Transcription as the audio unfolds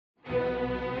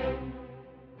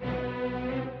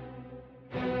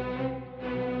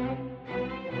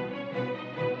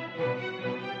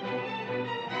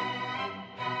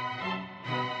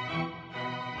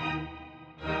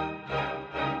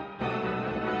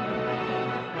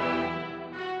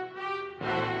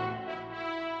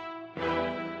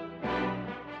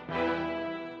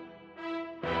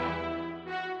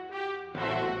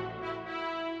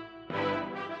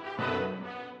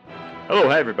Hello,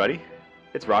 hi everybody.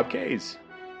 It's Rob Kays.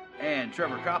 And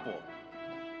Trevor Koppel.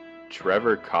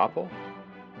 Trevor Koppel?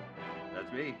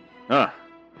 That's me. Well,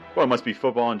 it must be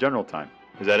football in general time.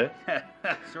 Is that it?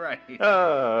 That's right.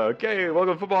 Okay.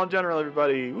 Welcome to football in general,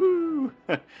 everybody. Woo!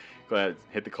 Glad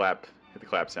hit the clap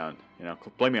sound. You know,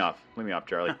 play me off,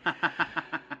 Charlie.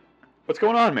 What's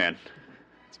going on, man?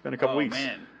 It's been a couple weeks. Oh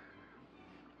man,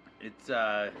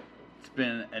 it's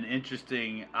been an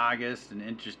interesting August, an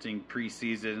interesting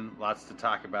preseason. Lots to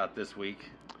talk about this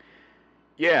week.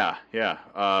 Yeah.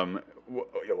 A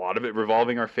lot of it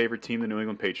revolving our favorite team, the New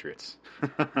England Patriots.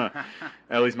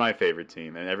 At least my favorite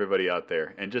team, and everybody out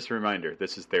there. And just a reminder,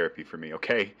 this is therapy for me,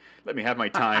 okay? Let me have my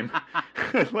time.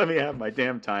 Let me have my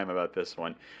damn time about this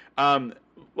one.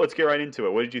 Let's get right into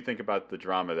it. What did you think about the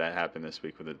drama that happened this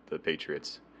week with the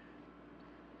Patriots?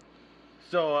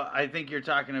 So I think you're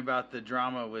talking about the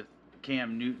drama with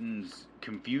Cam Newton's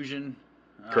confusion.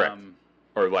 Correct.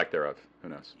 Or lack thereof. Who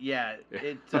knows? Yeah,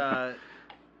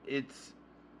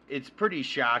 it's pretty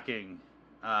shocking,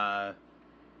 and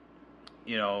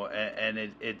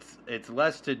it's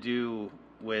less to do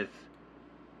with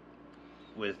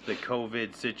the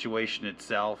COVID situation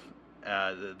itself.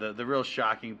 The real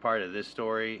shocking part of this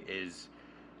story is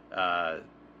that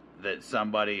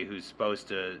somebody who's supposed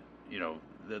to,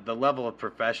 the level of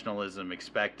professionalism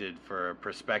expected for a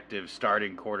prospective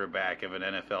starting quarterback of an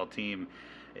NFL team,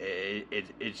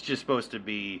 it's just supposed to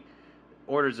be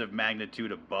orders of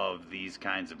magnitude above these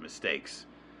kinds of mistakes.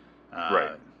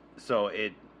 Right. So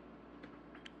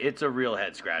it's a real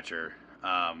head scratcher.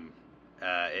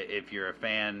 If you're a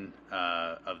fan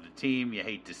of the team, you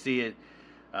hate to see it.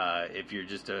 If you're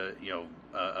just a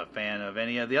fan of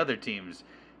any of the other teams,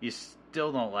 you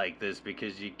still don't like this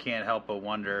because you can't help but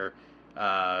wonder,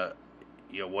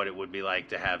 what it would be like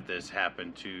to have this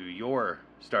happen to your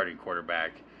starting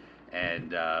quarterback,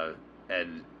 and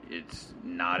it's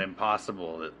not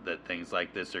impossible that things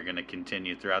like this are going to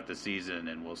continue throughout the season,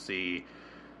 and we'll see,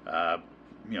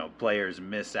 players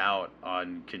miss out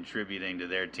on contributing to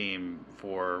their team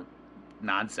for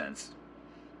nonsense.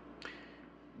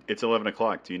 It's 11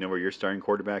 o'clock. Do you know where your starting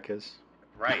quarterback is?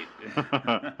 Right.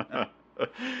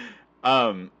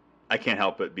 I can't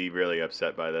help but be really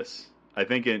upset by this. I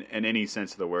think in any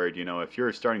sense of the word, if you're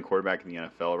a starting quarterback in the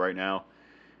NFL right now,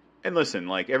 and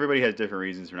listen, everybody has different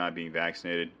reasons for not being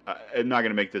vaccinated. I'm not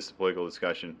going to make this a political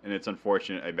discussion, and it's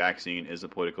unfortunate a vaccine is a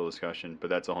political discussion, but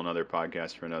that's a whole other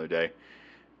podcast for another day.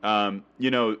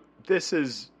 This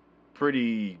is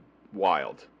pretty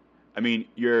wild. I mean,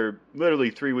 you're literally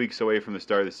 3 weeks away from the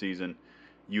start of the season.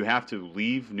 You have to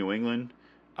leave New England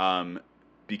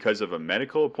because of a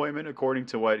medical appointment, according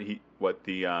to what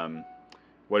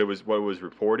was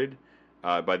reported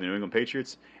by the New England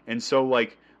Patriots. And so,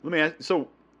 let me ask. So,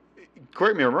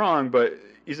 correct me if I'm wrong, but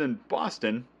he's in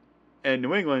Boston, and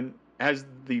New England has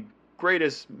the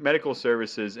greatest medical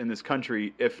services in this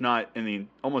country, if not in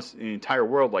almost in the entire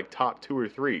world, top 2 or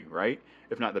 3, right?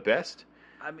 If not the best.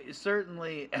 I mean,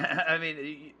 certainly. I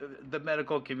mean, the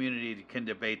medical community can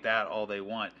debate that all they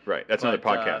want. Right. That's another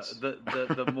podcast.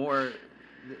 The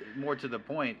more to the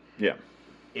point. Yeah.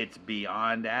 It's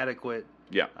beyond adequate.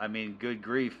 Yeah. I mean, good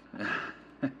grief.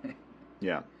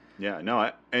 Yeah.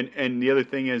 No. And the other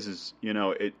thing is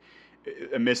a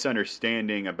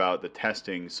misunderstanding about the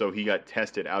testing. So he got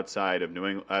tested outside of New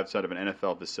England, outside of an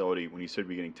NFL facility when he should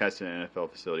be getting tested in an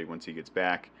NFL facility once he gets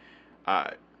back.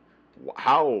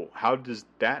 How does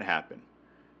that happen?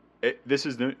 This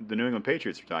is the New England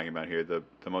Patriots we're talking about here, the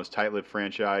most tight-lipped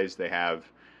franchise. They have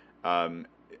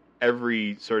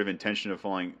every sort of intention of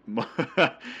following.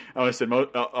 I almost said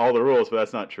all the rules, but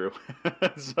that's not true.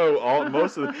 So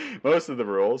most of the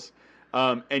rules,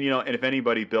 and if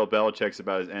anybody, Bill Belichick's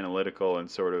about as analytical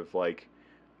and sort of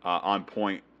on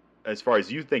point as far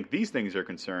as you think these things are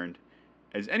concerned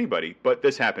as anybody. But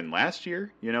this happened last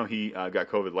year. He got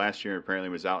COVID last year and apparently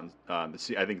was out in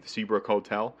I think the Seabrook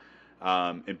Hotel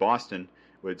in Boston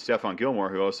with Stephon Gilmore,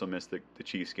 who also missed the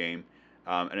Chiefs game.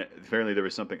 And apparently there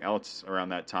was something else around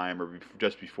that time or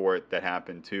just before it that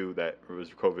happened too that was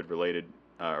COVID related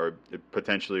or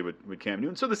potentially with Cam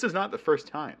Newton. So this is not the first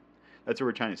time. That's what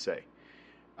we're trying to say.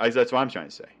 That's what I'm trying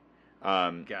to say.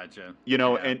 Gotcha.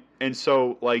 Yeah. And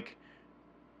so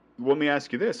let me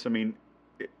ask you this. I mean,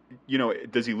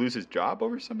 does he lose his job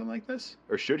over something like this,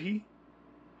 or should he?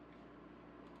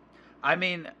 I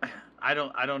mean, I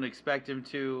don't expect him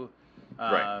to.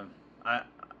 Right.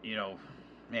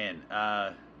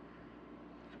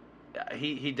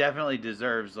 He definitely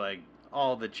deserves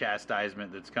all the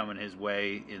chastisement that's coming his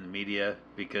way in the media,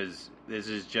 because this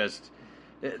is just,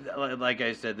 like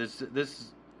I said,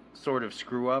 this sort of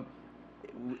screw up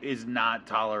is not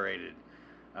tolerated.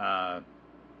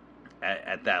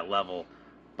 at that level.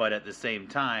 But at the same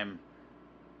time,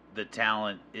 the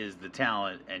talent is the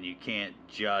talent, and you can't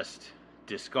just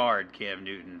discard Cam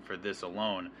Newton for this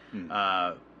alone.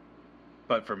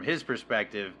 But from his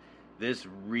perspective, this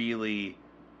really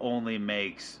only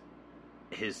makes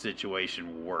his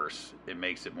situation worse. It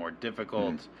makes it more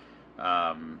difficult.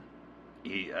 I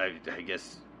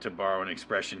guess, to borrow an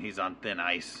expression, he's on thin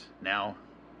ice now.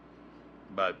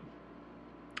 But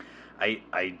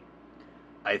I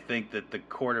think that the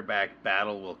quarterback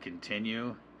battle will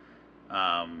continue.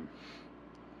 I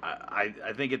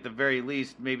think at the very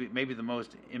least, maybe the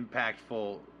most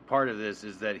impactful part of this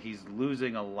is that he's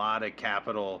losing a lot of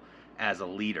capital as a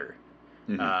leader,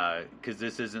 because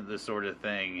this isn't the sort of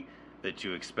thing that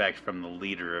you expect from the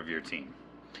leader of your team.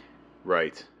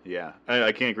 Right. Yeah.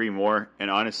 I can't agree more. And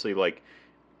honestly, like,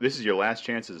 this is your last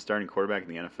chance as a starting quarterback in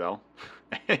the NFL.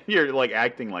 And you're like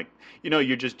acting like,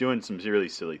 you're just doing some really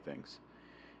silly things.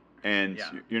 And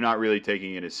you're not really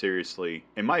taking it as seriously,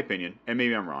 in my opinion, and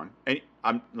maybe I'm wrong. And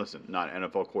not an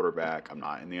NFL quarterback. I'm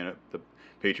not in the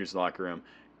Patriots locker room.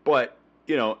 But,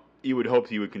 you would hope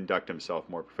he would conduct himself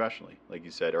more professionally, like you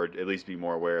said, or at least be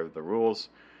more aware of the rules.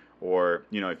 Or,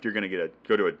 if you're going to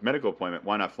go to a medical appointment,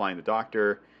 why not fly in the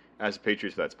doctor? As a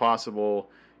Patriots, if that's possible.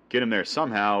 Get him there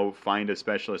somehow. Find a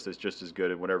specialist that's just as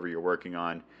good at whatever you're working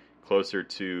on, closer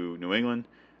to New England.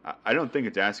 I don't think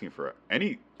it's asking for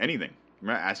anything. I'm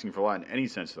not asking for a lot in any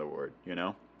sense of the word,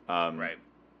 Right.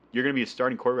 You're going to be a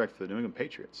starting quarterback for the New England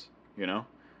Patriots,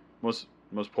 most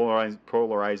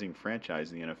polarizing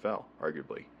franchise in the NFL,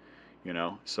 arguably,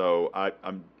 So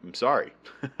I'm sorry,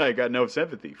 I got no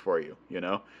sympathy for you,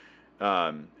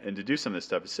 and to do some of this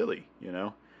stuff is silly,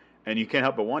 and you can't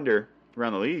help but wonder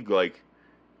around the league, like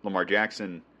Lamar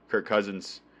Jackson, Kirk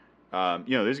Cousins. There's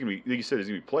going to be, like you said, there's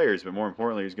going to be players, but more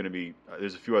importantly,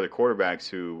 there's a few other quarterbacks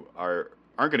who aren't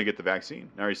going to get the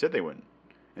vaccine. I already said they wouldn't,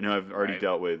 and who have already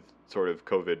dealt with sort of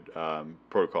COVID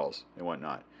protocols and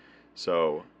whatnot.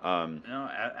 So, no,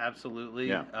 absolutely.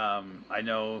 Yeah. I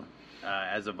know,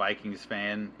 as a Vikings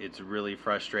fan, it's really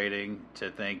frustrating to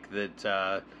think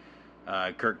that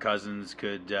Kirk Cousins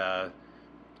could,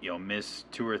 miss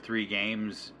 2 or 3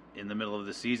 games in the middle of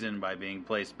the season by being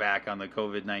placed back on the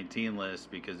COVID-19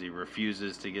 list because he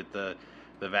refuses to get the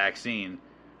vaccine.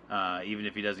 Even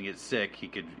if he doesn't get sick, he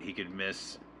could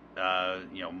miss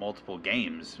multiple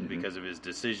games because of his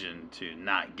decision to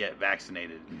not get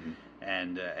vaccinated.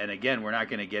 And again, we're not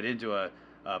going to get into a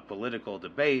political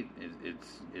debate.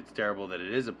 It's terrible that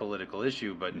it is a political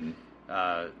issue, but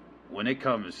when it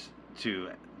comes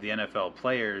to the NFL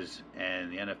players and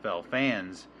the NFL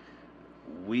fans,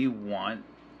 we want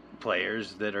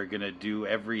players that are going to do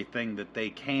everything that they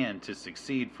can to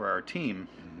succeed for our team.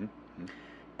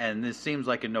 And this seems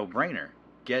like a no-brainer.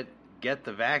 Get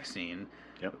the vaccine.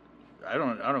 Yep. I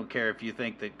don't care if you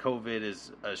think that COVID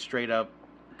is a straight up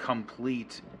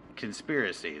complete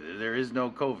conspiracy. There is no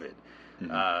COVID.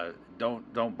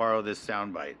 Don't borrow this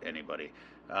soundbite, anybody.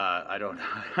 I don't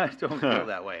feel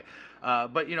that way.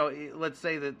 But let's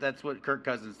say that's what Kirk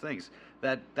Cousins thinks.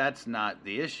 That's not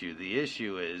the issue. The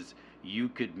issue is you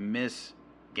could miss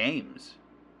games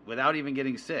without even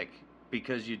getting sick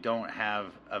because you don't have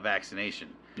a vaccination.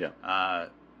 Yeah.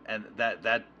 And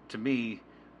that to me,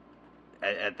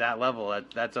 at that level,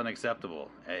 that's unacceptable.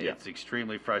 It's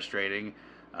extremely frustrating.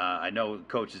 I know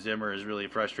Coach Zimmer is really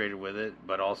frustrated with it,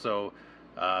 but also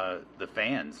the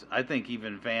fans. I think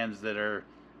even fans that are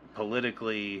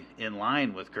politically in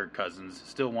line with Kirk Cousins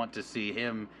still want to see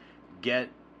him get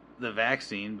the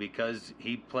vaccine because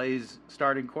he plays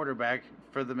starting quarterback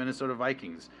for the Minnesota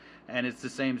Vikings. And it's the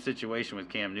same situation with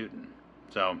Cam Newton.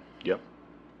 So,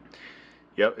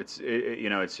 Yep,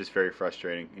 it's just very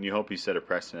frustrating, and you hope you set a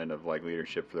precedent of like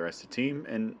leadership for the rest of the team.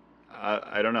 And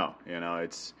I don't know,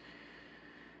 it's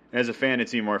as a fan,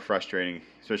 it's even more frustrating,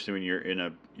 especially when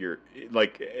you're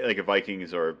like a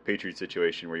Vikings or a Patriots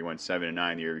situation where you went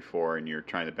 7-9 the year before, and you're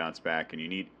trying to bounce back, and you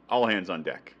need all hands on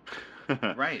deck,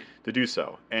 right, to do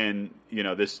so. And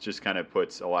this just kind of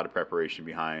puts a lot of preparation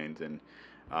behind, and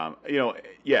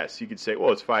yes, you could say,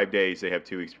 well, it's 5 days. They have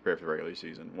 2 weeks to prepare for the regular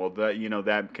season. Well,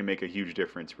 that can make a huge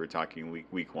difference. We're talking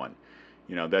week 1.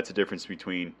 That's a difference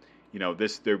between, they're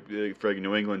for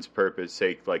New England's purpose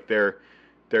sake, like they're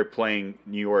playing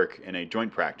New York in a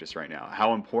joint practice right now.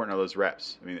 How important are those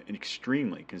reps? I mean,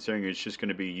 extremely, considering it's just going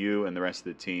to be you and the rest of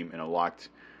the team in a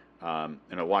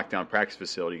lockdown practice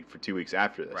facility for 2 weeks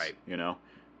after this. Right.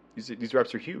 These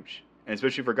reps are huge, and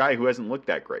especially for a guy who hasn't looked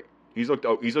that great. He's looked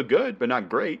good, but not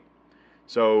great.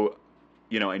 So,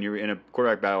 and you're in a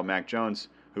quarterback battle with Mac Jones,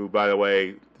 who, by the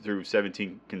way, threw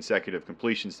 17 consecutive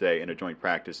completions today in a joint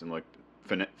practice and looked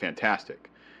fantastic.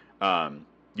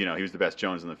 He was the best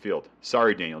Jones in the field.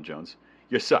 Sorry, Daniel Jones,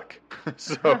 you suck.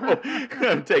 So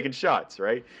I'm taking shots,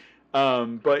 right?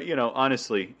 But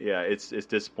honestly, yeah, it's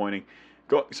disappointing.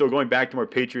 So going back to more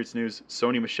Patriots news,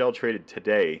 Sony Michel traded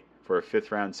today for a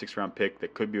 5th round, 6th round pick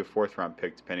that could be a 4th round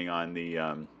pick depending on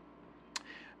the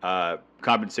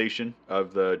compensation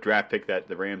of the draft pick that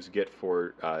the Rams get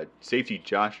for safety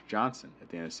Josh Johnson at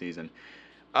the end of the season.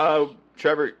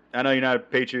 Trevor, I know you're not a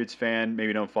Patriots fan,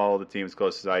 maybe don't follow the team as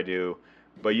close as I do,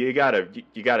 but you gotta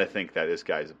think that this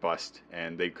guy's a bust,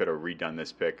 and they could have redone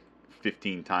this pick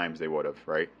 15 times. They would have,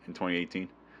 right, in 2018.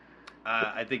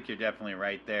 I think you're definitely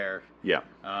right there. Yeah.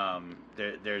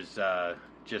 There's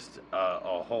just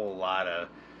a whole lot of,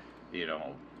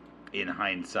 in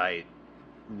hindsight,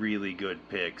 really good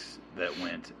picks that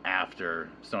went after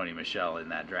Sony Michel in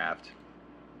that draft.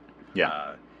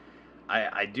 Yeah.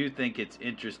 I do think it's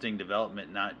interesting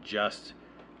development, not just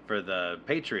for the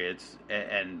Patriots,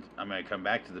 and I'm going to come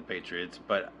back to the Patriots,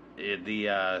 but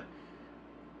the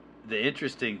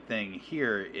interesting thing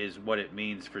here is what it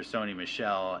means for Sony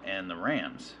Michel and the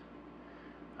Rams.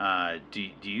 Do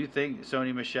you think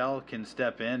Sony Michel can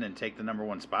step in and take the number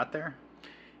 1 spot there?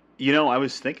 I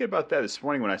was thinking about that this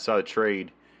morning when I saw the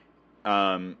trade,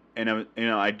 and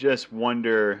I just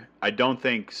wonder. I don't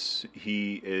think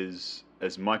he is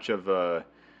as much of a.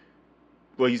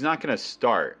 Well, he's not going to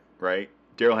start, right?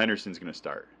 Darrell Henderson's going to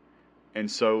start, and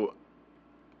so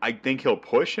I think he'll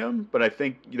push him, but I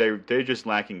think they're just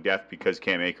lacking depth because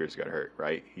Cam Akers got hurt,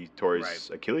 right? He tore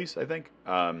his Achilles, I think.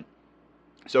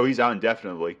 So he's out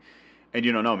indefinitely, and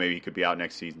you don't know, maybe he could be out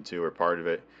next season too, or part of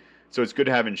it. So it's good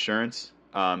to have insurance.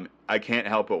 I can't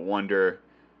help but wonder.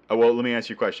 Well, let me ask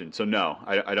you a question. So no,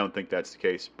 I don't think that's the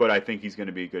case, but I think he's going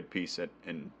to be a good piece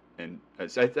and I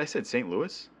said St.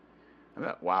 Louis.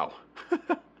 Wow.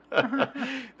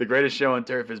 The greatest show on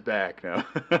turf is back now.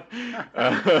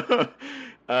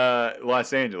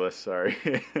 Los Angeles, sorry.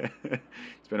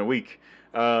 It's been a week.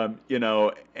 And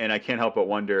I can't help but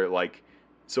wonder,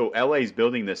 so LA's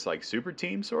building this super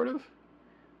team sort of.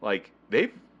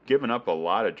 They've given up a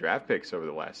lot of draft picks over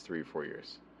the last 3 or 4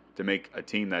 years to make a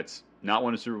team that's not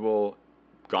won a Super Bowl,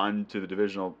 gone to the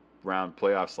divisional round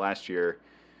playoffs last year,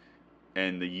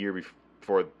 and the year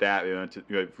before that the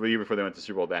year before they went to the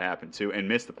Super Bowl, that happened too, and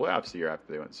missed the playoffs the year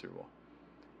after they went to the Super Bowl.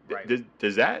 Right.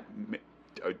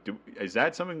 Is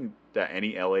that something that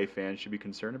any LA fan should be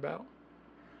concerned about?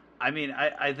 I mean,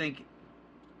 I think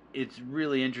it's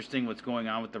really interesting what's going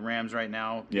on with the Rams right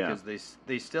now because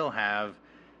they still have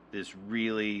this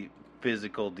really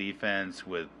physical defense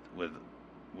with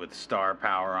star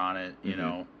power on it.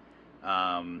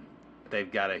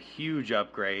 They've got a huge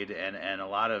upgrade, and a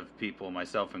lot of people,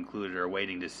 myself included, are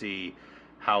waiting to see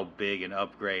how big an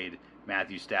upgrade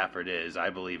Matthew Stafford is. I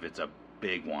believe it's a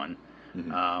big one.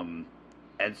 Mm-hmm.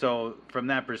 And so from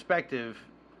that perspective,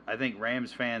 I think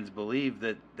Rams fans believe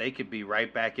that they could be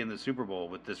right back in the Super Bowl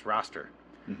with this roster.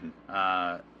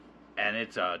 Mm-hmm. And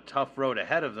it's a tough road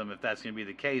ahead of them if that's going to be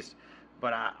the case.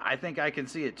 But I think I can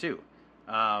see it too.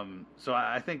 So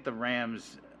I think the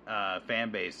Rams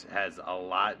fan base has a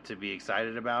lot to be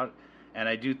excited about. And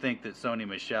I do think that Sony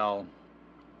Michel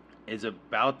is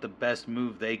about the best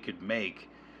move they could make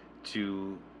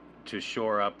to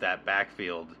shore up that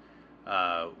backfield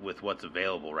with what's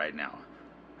available right now.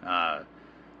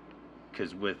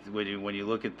 Because when you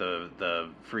look at the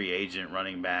free agent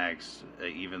running backs,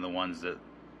 even the ones that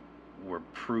were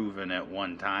proven at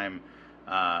one time,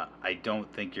 I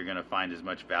don't think you're going to find as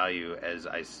much value as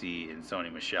I see in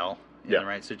Sony Michel in the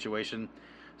right situation.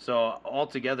 So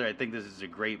altogether, I think this is a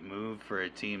great move for a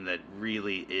team that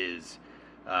really is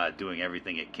doing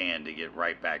everything it can to get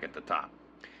right back at the top.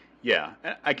 Yeah,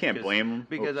 I can't blame them.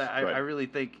 Because I really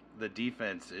think the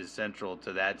defense is central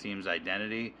to that team's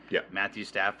identity. Yeah. Matthew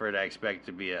Stafford, I expect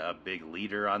to be a big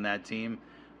leader on that team.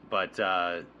 But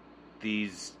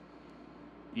these,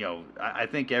 I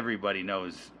think everybody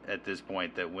knows at this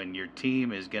point that when your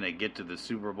team is going to get to the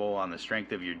Super Bowl on the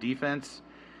strength of your defense,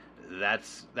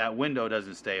 that window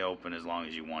doesn't stay open as long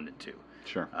as you want it to.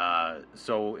 Sure.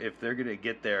 So if they're going to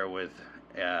get there with,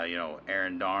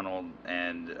 Aaron Darnold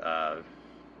and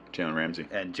Jalen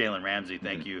Ramsey.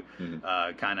 Thank you.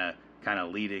 Mm-hmm. Kind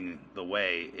of leading the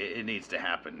way. It needs to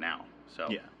happen now. So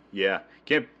yeah.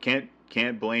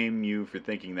 Can't blame you for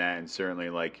thinking that, and certainly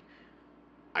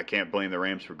I can't blame the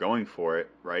Rams for going for it.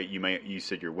 Right? You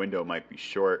said your window might be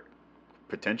short,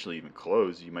 potentially even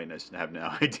closed. You might not have no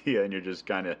idea, and you're just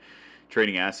kind of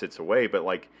trading assets away. But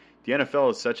the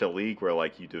NFL is such a league where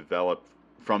you develop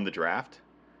from the draft.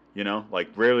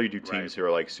 Rarely do teams who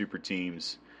are super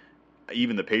teams.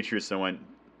 Even the Patriots that went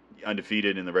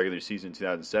undefeated in the regular season in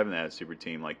 2007 that had a super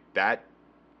team, that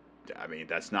I mean,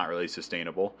 that's not really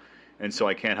sustainable. And so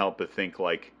I can't help but think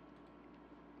like,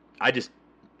 I just,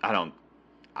 I don't,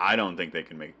 I don't think they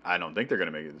can make. I don't think they're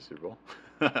going to make it to the Super Bowl.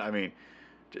 I mean,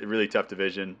 really tough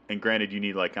division. And granted, you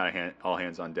need like kind of all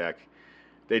hands on deck.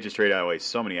 They just traded away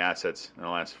so many assets in the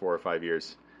last 4 or 5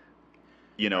 years.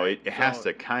 You know, it has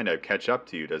to kind of catch up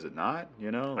to you, does it not?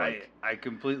 You know, like I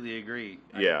completely agree.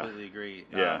 I completely agree.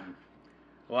 Yeah.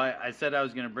 Well, I said I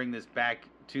was going to bring this back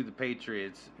to the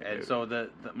Patriots, and so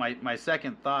my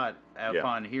second thought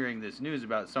upon hearing this news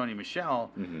about Sony Michel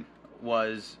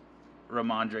was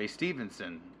Ramondre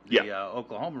Stevenson, the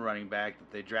Oklahoma running back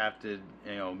that they drafted,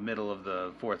 middle of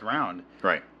the 4th round.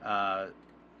 Right. I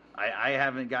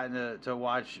haven't gotten to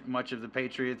watch much of the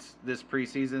Patriots this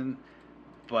preseason,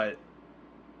 but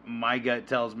my gut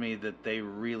tells me that they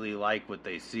really like what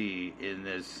they see in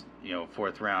this,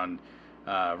 4th round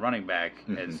running back,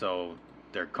 and so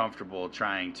they're comfortable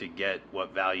trying to get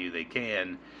what value they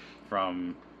can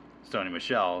from Sony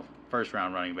Michel, 1st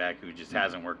round running back who just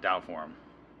hasn't worked out for him.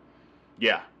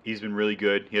 Yeah, he's been really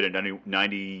good. He had a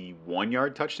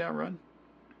 91-yard touchdown run.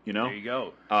 There you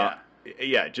go.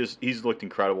 Yeah, he's looked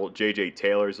incredible. J.J.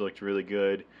 Taylor's looked really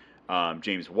good.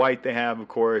 James White they have, of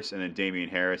course, and then Damian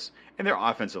Harris. And their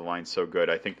offensive line's so good,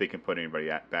 I think they can put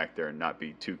anybody back there and not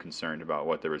be too concerned about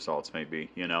what the results may be,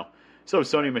 So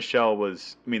Sony Michel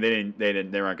was, I mean, they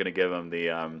weren't going to give him the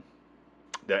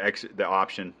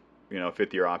option,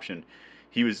 5th-year option.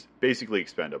 He was basically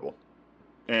expendable.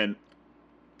 And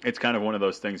it's kind of one of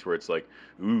those things where it's like,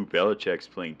 ooh, Belichick's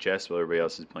playing chess while everybody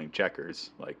else is playing checkers.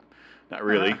 Like, not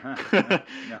really.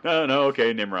 No,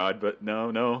 okay, Nimrod, but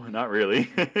no, not really.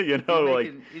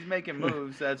 He's making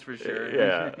moves, that's for sure.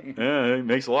 Yeah, he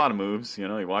makes a lot of moves. He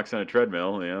walks on a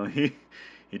treadmill.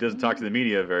 He doesn't talk to the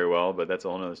media very well, but that's a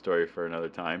whole other story for another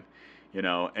time.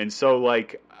 And so I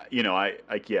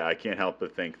can't help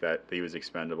but think that he was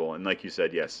expendable. And like you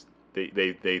said, yes,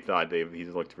 they thought he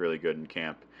looked really good in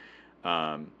camp.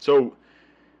 So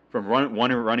from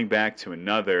one running back to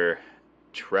another,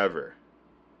 Trevor,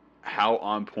 how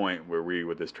on point were we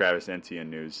with this Travis Etienne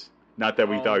news? Not that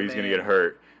we thought he was going to get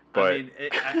hurt, but I mean,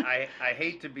 I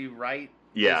hate to be right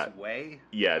this way.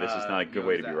 Yeah, this is not a good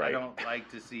way to be right. I don't like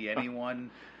to see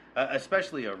anyone,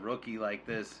 especially a rookie like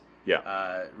this.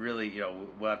 Yeah. Really,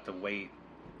 we'll have to wait.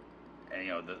 And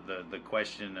the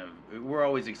question of, we're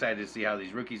always excited to see how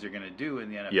these rookies are going to do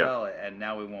in the NFL, and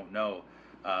now we won't know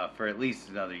for at least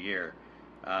another year.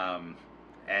 And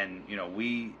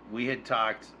we had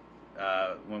talked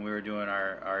when we were doing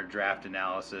our draft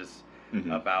analysis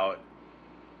about,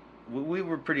 we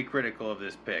were pretty critical of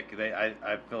this pick.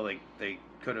 I feel like they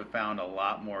could have found a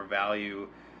lot more value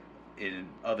in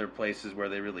other places where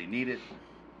they really need it.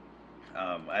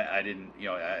 I didn't,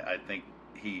 I think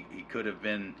he could have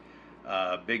been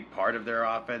a big part of their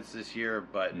offense this year,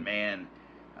 but man,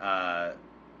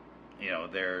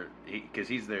 because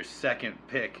he's their 2nd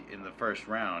pick in the 1st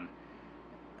round.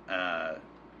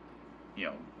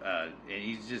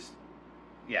 He's just,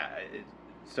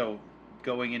 so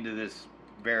going into this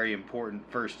very important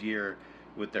first year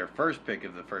with their 1st pick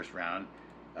of the 1st round,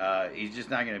 he's just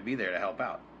not going to be there to help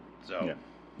out. So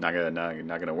not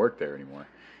gonna work there anymore.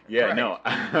 Yeah, right. No,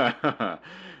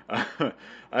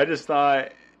 I just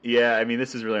thought, I mean,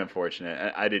 this is really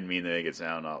unfortunate. I didn't mean to make it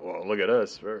sound, well, look at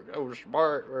us, we're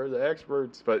smart, we're the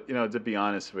experts. But to be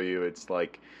honest with you, it's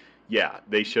like,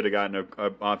 they should have gotten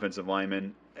an offensive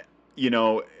lineman.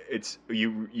 It's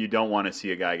you don't want to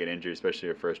see a guy get injured, especially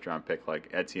a 1st round pick like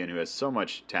Etienne, who has so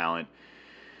much talent.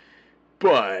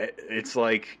 But it's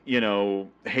like, I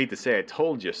hate to say I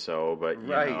told you so, but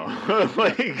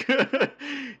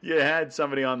you had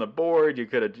somebody on the board you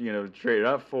could have, traded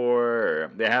up for.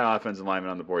 Or they had offensive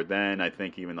linemen on the board then. I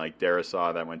think even like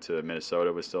Darisaw that went to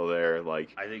Minnesota was still there.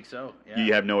 Like, I think so. Yeah.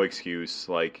 You have no excuse.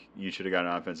 Like, you should have got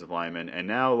an offensive lineman. And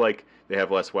now, like, they have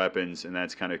less weapons, and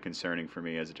that's kind of concerning for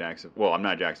me as a Jacksonville. Well, I'm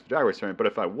not a Jacksonville Jaguars fan, but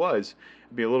if I was,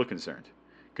 I'd be a little concerned,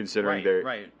 considering they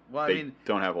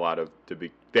don't have a lot of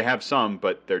They have some,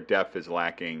 but their depth is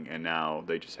lacking, and now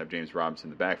they just have James Robinson in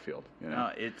the backfield.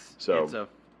 No, it's a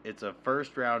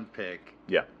 1st round pick.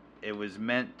 Yeah, it was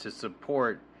meant to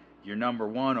support your number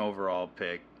 1 overall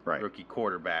pick, rookie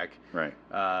quarterback. Right.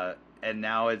 And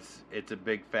now it's a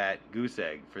big fat goose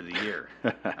egg for the year.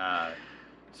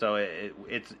 So it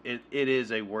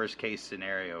is a worst case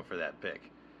scenario for that pick.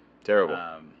 Terrible.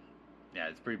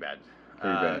 It's pretty bad.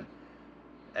 Pretty bad.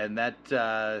 And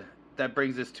that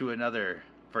brings us to another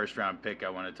 1st round pick I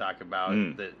want to talk about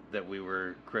that we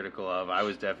were critical of. I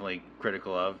was definitely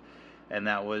critical of, and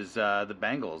that was the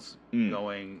Bengals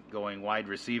going wide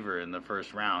receiver in the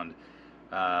 1st round.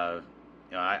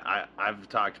 I've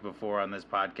talked before on this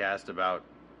podcast about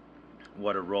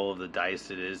what a roll of the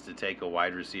dice it is to take a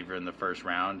wide receiver in the first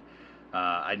round.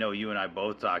 I know you and I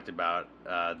both talked about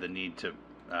the need to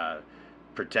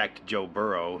protect Joe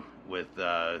Burrow with,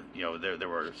 there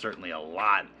were certainly a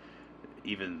lot,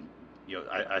 even,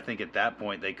 I think at that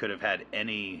point they could have had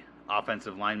any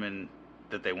offensive lineman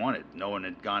that they wanted. No one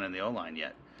had gone in the O-line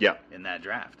yet in that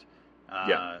draft.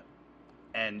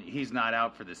 And he's not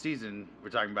out for the season. We're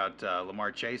talking about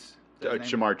Lamar Chase.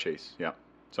 Jamar Chase,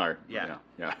 Sorry. Yeah.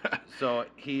 So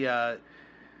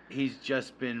he's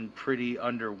just been pretty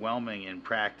underwhelming in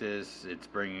practice. It's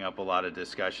bringing up a lot of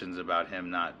discussions about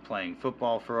him not playing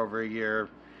football for over a year.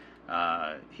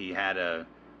 He had a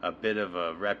bit of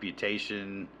a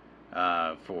reputation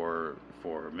for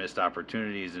missed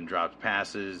opportunities and dropped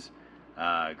passes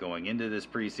going into this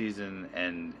preseason,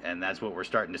 and that's what we're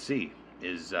starting to see.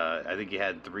 I think he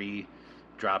had 3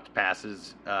 dropped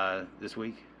passes this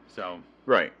week. So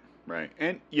right,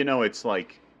 and it's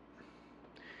like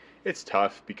it's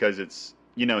tough because it's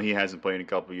he hasn't played in a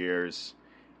couple of years,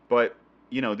 but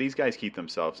these guys keep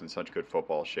themselves in such good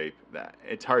football shape that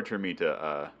it's hard for me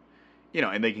to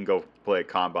and they can go play at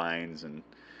combines and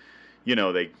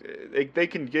they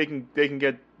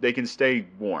can stay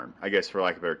warm, I guess, for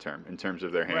lack of a better term, in terms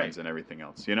of their hands and everything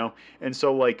else, And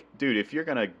so, like, dude, if you're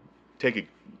gonna take a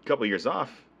couple of years off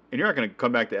and you're not gonna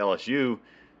come back to LSU,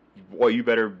 well, you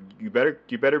better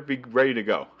be ready to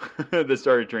go the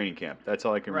start of training camp. That's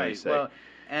all I can really say. Well,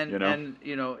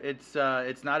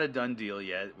 it's not a done deal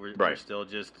yet. We're still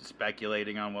just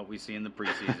speculating on what we see in the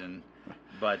preseason.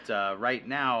 But right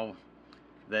now,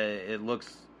 it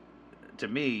looks to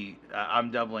me,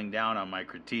 I'm doubling down on my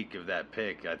critique of that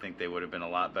pick. I think they would have been a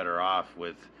lot better off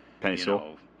with Penei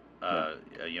Sewell. A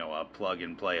plug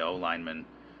and play O lineman.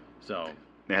 So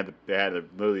they had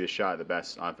literally a shot at the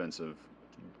best offensive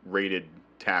rated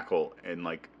tackle in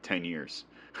like 10 years.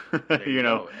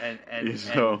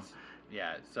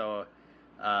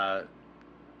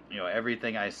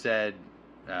 Everything I said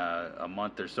a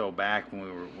month or so back when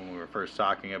we were first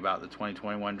talking about the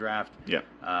 2021 draft.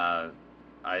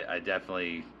 I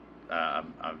definitely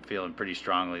I'm feeling pretty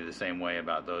strongly the same way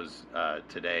about those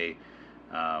today.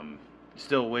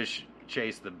 Still wish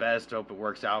Chase the best. Hope it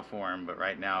works out for him. But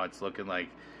right now it's looking like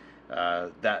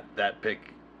that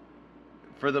pick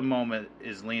for the moment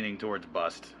is leaning towards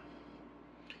bust.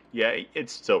 Yeah,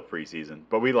 it's still preseason,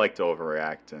 but we like to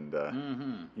overreact and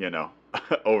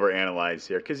overanalyze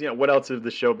here because what else would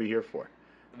the show be here for?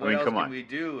 What else can we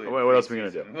do? What else are we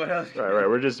gonna do? What else? Right.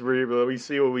 We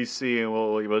see what we see, and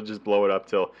we'll just blow it up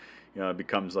till it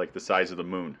becomes like the size of the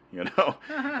moon.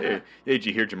 Hey, did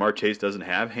you hear Jamar Chase doesn't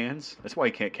have hands? That's why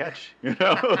he can't catch. Did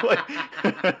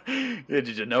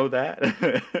you know that?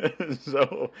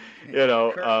 So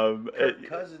Kirk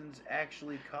Cousins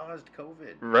actually caused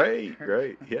COVID. Right.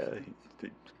 Yeah. He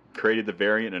created the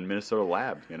variant in Minnesota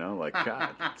lab.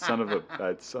 God, son of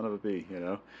a bee.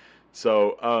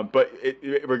 So, but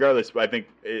regardless, I think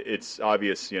it's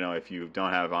obvious, if you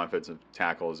don't have offensive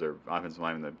tackles or offensive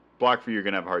linemen that block for you, you're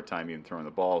going to have a hard time even throwing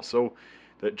the ball. So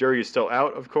the jury is still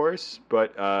out, of course,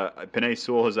 but Penei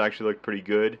Sewell has actually looked pretty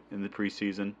good in the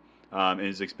preseason and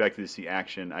is expected to see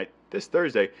action this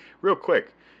Thursday. Real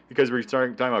quick, because we're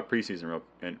talking about preseason,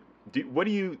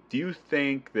 do you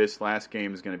think this last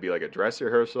game is going to be like a dress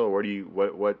rehearsal, or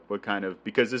what kind of,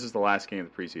 because this is the last game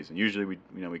of the preseason. Usually we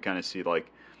kind of see like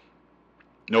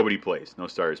nobody plays, no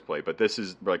starters play, but this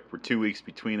is like we're 2 weeks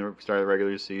between the start of the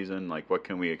regular season. Like, what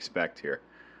can we expect here?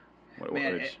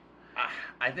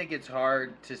 I think it's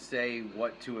hard to say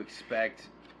what to expect.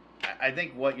 I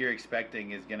think what you're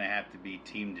expecting is going to have to be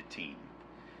team to team.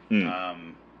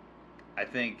 I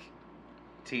think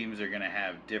teams are going to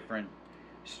have different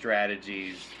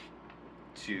strategies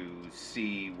to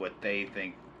see what they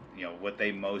think, what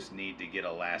they most need to get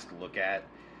a last look at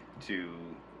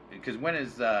because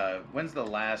when's the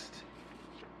last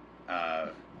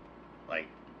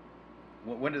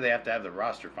when do they have to have the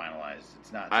roster finalized?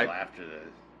 It's not until after the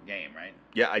game, right?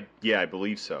 I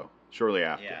believe so. Shortly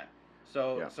after. Yeah.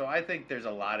 So I think there's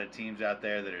a lot of teams out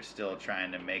there that are still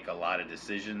trying to make a lot of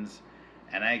decisions,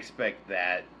 and I expect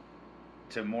that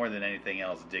to more than anything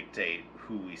else dictate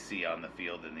who we see on the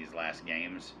field in these last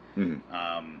games.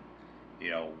 Mm-hmm.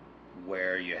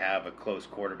 Where you have a close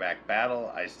quarterback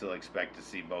battle, I still expect to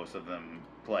see both of them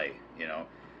play.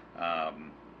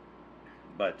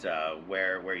 But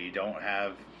where you don't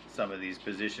have some of these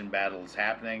position battles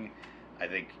happening, I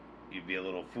think you'd be a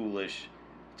little foolish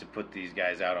to put these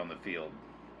guys out on the field.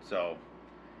 So,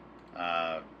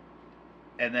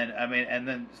 and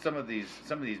then some of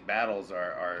these battles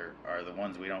are the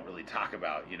ones we don't really talk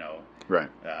about. Right.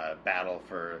 Battle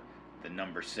for the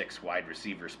number 6 wide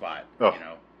receiver spot. Oh.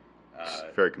 It's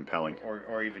very compelling.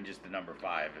 Or even just the number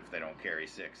 5 if they don't carry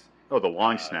 6. Oh, the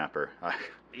long snapper.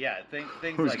 Yeah, things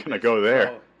Who's like gonna this. go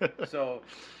there? So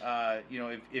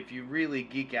if you really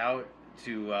geek out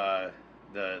to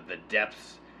the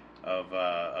depths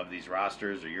of these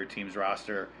rosters or your team's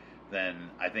roster, then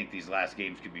I think these last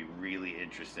games could be really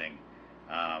interesting.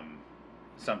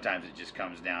 Sometimes it just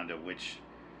comes down to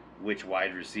which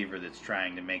wide receiver that's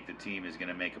trying to make the team is going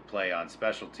to make a play on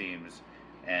special teams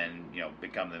and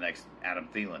become the next Adam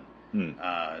Thielen.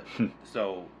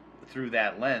 So through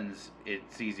that lens,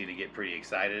 it's easy to get pretty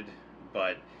excited,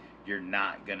 but you're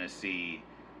not going to see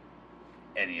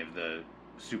any of the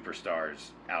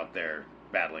superstars out there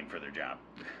battling for their job.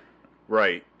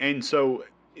 Right. And so,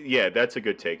 yeah, that's a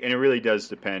good take. And it really does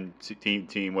depend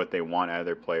team what they want out of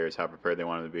their players, how prepared they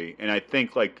want them to be. And I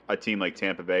think like a team like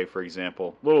Tampa Bay, for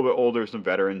example, a little bit older, some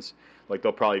veterans, like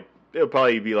it'll probably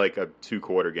be like a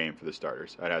 2-quarter game for the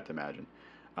starters, I'd have to imagine.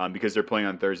 Because they're playing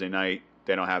on Thursday night,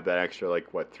 they don't have that extra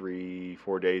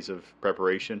 3-4 days of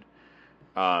preparation.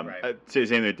 Right.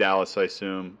 Same with Dallas, I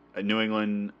assume. New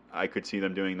England, I could see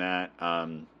them doing that.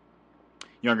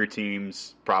 Younger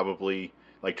teams, probably.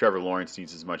 Like Trevor Lawrence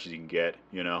needs as much as he can get,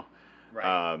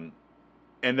 Right.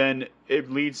 And then it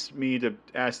leads me to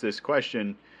ask this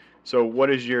question. So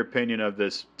what is your opinion of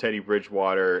this Teddy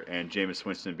Bridgewater and Jameis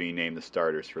Winston being named the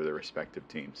starters for their respective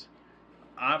teams?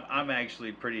 I'm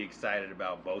actually pretty excited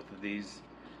about both of these.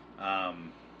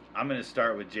 I'm going to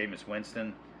start with Jameis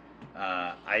Winston.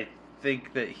 I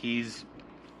think that he's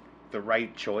the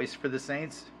right choice for the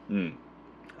Saints.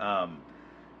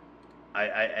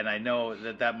 I know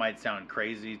that might sound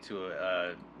crazy to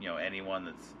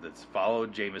anyone that's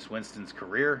followed Jameis Winston's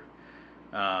career,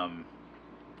 but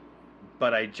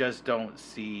I just don't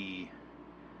see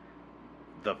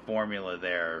the formula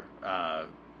there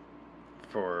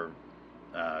for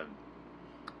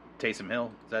Taysom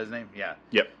Hill. Is that his name? Yeah.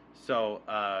 Yep. So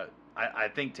I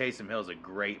think Taysom Hill's a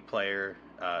great player,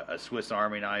 a Swiss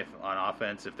Army knife on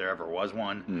offense if there ever was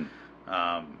one.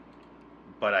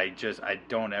 But I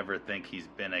don't ever think he's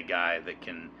been a guy that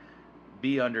can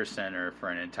be under center for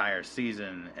an entire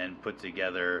season and put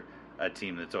together a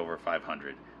team that's over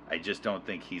 500. I just don't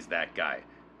think he's that guy.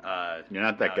 You're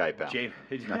not that guy, pal.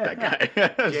 Not that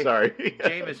guy. Sorry.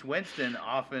 Jameis Winston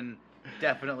often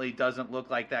definitely doesn't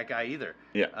look like that guy either.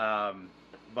 Yeah.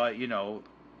 But,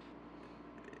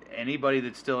 anybody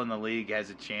that's still in the league has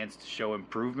a chance to show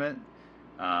improvement.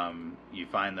 You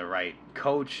find the right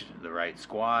coach, the right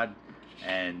squad,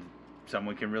 and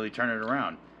someone can really turn it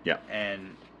around. Yeah.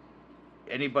 And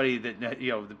anybody that,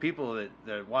 the people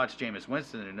that watch Jameis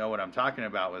Winston and know what I'm talking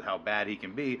about with how bad he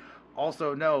can be,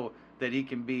 also know that he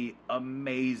can be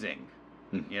amazing.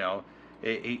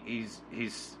 He's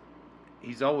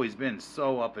always been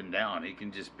so up and down. He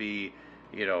can just be,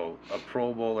 a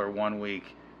Pro Bowler one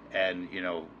week and,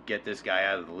 get this guy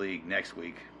out of the league next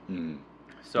week.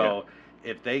 So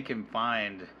if they can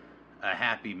find a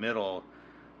happy middle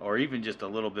or even just a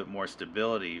little bit more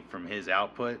stability from his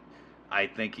output, I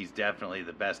think he's definitely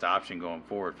the best option going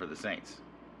forward for the Saints.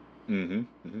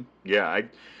 Yeah,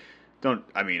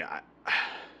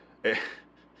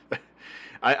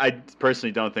 I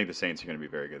personally don't think the Saints are going to be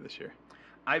very good this year.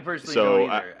 I personally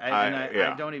don't either.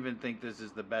 I don't even think this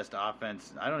is the best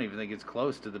offense. I don't even think it's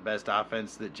close to the best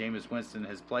offense that Jameis Winston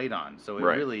has played on. So it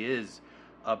really is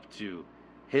up to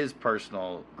his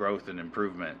personal growth and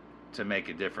improvement to make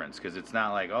a difference, because it's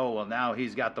not like, oh, well, now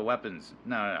he's got the weapons.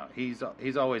 No. He's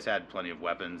always had plenty of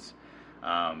weapons.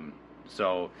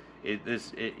 So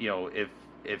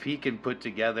if he can put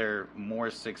together more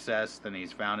success than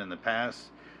he's found in the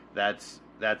past, that's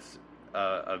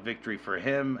a victory for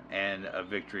him and a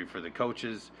victory for the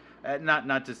coaches.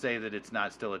 Not to say that it's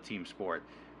not still a team sport,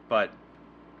 but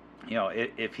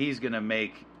if he's going to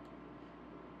make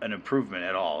an improvement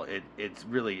at all, it's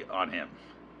really on him.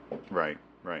 Right.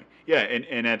 Yeah,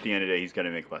 and at the end of the day, he's going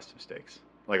to make less mistakes,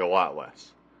 like a lot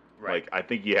less. Right. Like I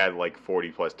think he had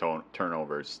 40 plus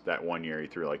turnovers that one year. He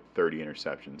threw 30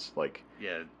 interceptions.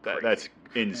 That's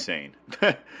insane.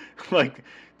 Like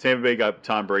Tampa Bay got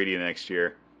Tom Brady the next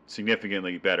year,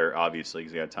 significantly better, obviously,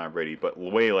 because they got Tom Brady, but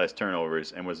way less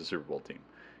turnovers and was a Super Bowl team.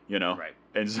 Right.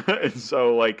 And so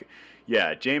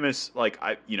Jameis,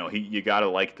 you got to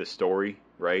like the story,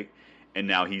 right? And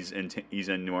now he's in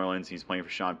New Orleans. He's playing for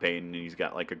Sean Payton, and he's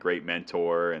got a great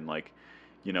mentor, and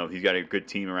he's got a good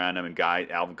team around him, and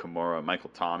Alvin Kamara, Michael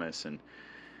Thomas, and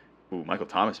Michael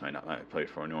Thomas might not play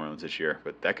for New Orleans this year,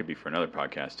 but that could be for another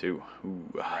podcast too.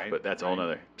 But that's a whole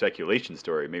other speculation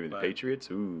story. Maybe the Patriots.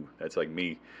 That's like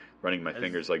me running my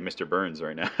fingers like Mr. Burns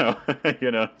right now.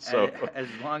 So as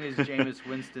long as Jameis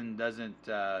Winston doesn't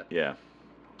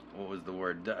what was the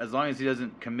word? As long as he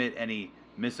doesn't commit any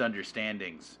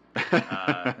misunderstandings,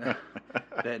 then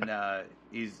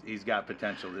he's got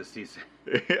potential this season.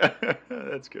 Yeah,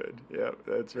 that's good. Yeah,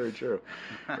 that's very true.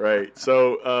 Right.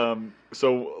 So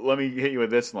let me hit you with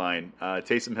this line.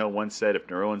 Taysom Hill once said, "If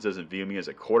New Orleans doesn't view me as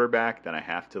a quarterback, then I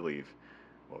have to leave."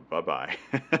 Well, bye bye.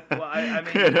 Well, I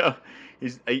mean,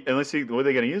 what are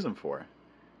they going to use him for?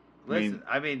 Listen,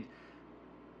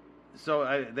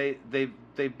 so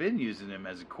they've been using him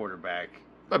as a quarterback,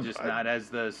 just not as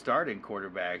the starting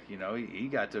quarterback. You know, he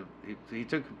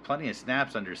took plenty of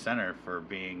snaps under center for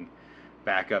being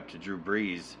back up to Drew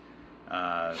Brees,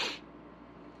 and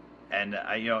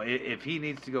if he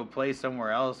needs to go play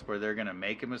somewhere else where they're going to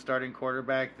make him a starting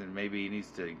quarterback, then maybe he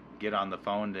needs to get on the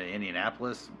phone to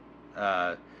Indianapolis.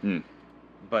 But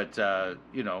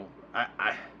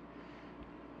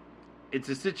it's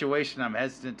a situation I'm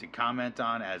hesitant to comment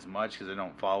on as much because I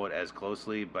don't follow it as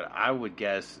closely. But I would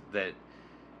guess that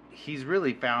he's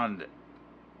really found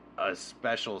a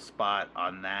special spot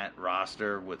on that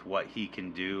roster with what he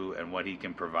can do and what he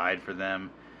can provide for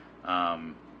them.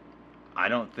 I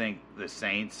don't think the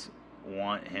Saints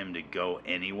want him to go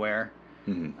anywhere.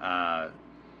 Mm-hmm.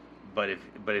 But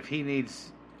if he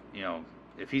needs,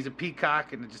 if he's a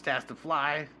peacock and just has to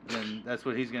fly, then that's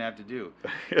what he's going to have to do.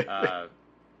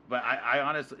 But I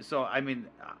honestly,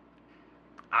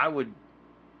 I would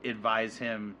advise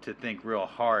him to think real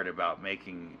hard about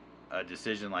making a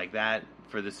decision like that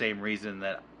for the same reason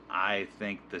that I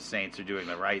think the Saints are doing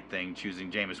the right thing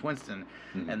choosing Jameis Winston,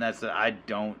 and that's that I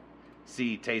don't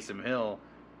see Taysom Hill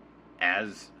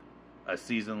as a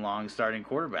season-long starting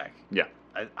quarterback. Yeah.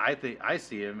 I think I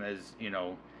see him as,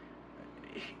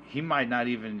 he might not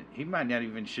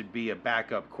even should be a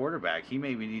backup quarterback. He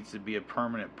maybe needs to be a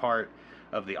permanent part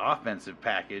of the offensive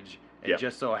package, and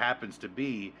just so happens to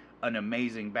be an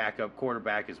amazing backup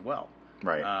quarterback as well.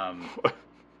 Right.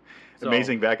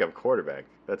 Amazing backup quarterback.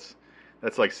 That's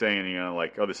like saying,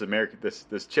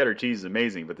 this cheddar cheese is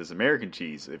amazing, but this American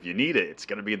cheese, if you need it, it's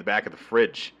going to be in the back of the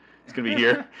fridge. It's going to be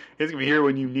here. It's going to be here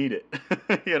when you need it.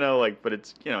 But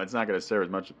it's it's not going to serve as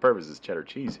much purpose as cheddar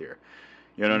cheese here.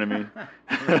 You know what I mean?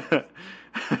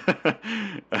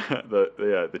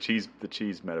 The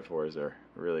cheese metaphors are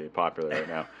really popular right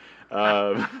now.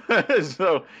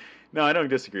 So, no, I don't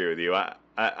disagree with you.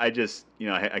 I just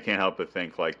I can't help but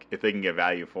think like if they can get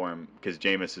value for him because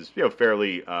Jameis is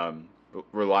fairly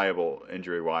reliable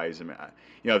injury wise. I mean,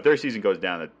 if their season goes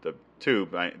down the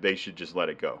tube, they should just let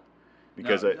it go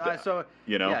because if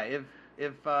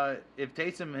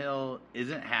Taysom Hill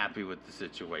isn't happy with the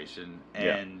situation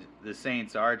and the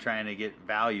Saints are trying to get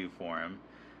value for him,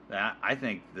 I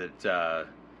think that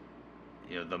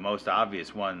the most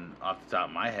obvious one off the top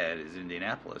of my head is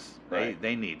Indianapolis. Right.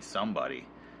 They need somebody.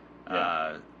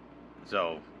 Yeah.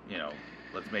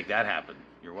 Let's make that happen.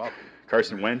 You're welcome.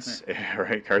 Carson Wentz,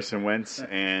 right? Carson Wentz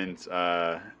and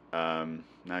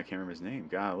now I can't remember his name.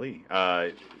 Golly.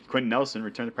 Quentin Nelson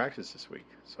returned to practice this week.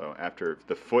 So after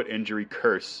the foot injury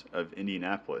curse of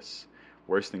Indianapolis,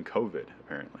 worse than COVID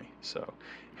apparently. So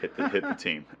hit the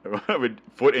team.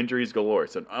 Foot injuries galore.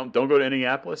 So don't go to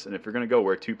Indianapolis, and if you're going to go,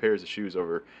 wear 2 pairs of shoes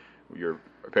over your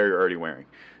pair you're already wearing.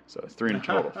 So it's 3 in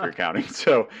total for your counting.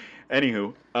 So,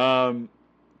 anywho,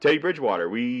 Teddy Bridgewater.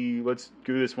 Let's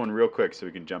do this one real quick so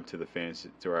we can jump to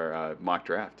our mock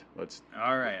draft.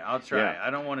 All right, I'll try. Yeah.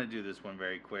 I don't want to do this one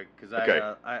very quick because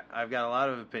I've got a lot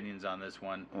of opinions on this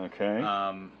one. Okay.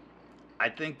 I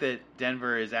think that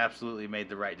Denver has absolutely made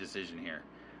the right decision here.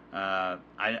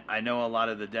 I know a lot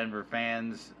of the Denver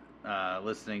fans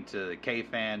listening to the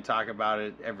K-Fan talk about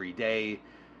it every day.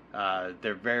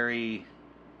 They're very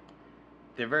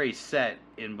set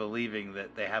in believing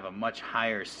that they have a much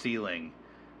higher ceiling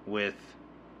with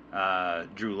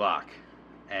Drew Lock,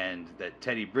 and that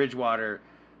Teddy Bridgewater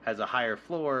has a higher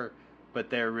floor,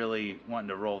 but they're really wanting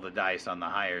to roll the dice on the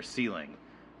higher ceiling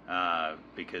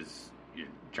because you're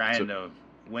trying to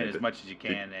win as much as you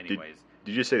can anyways.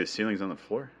 Did you say the ceiling's on the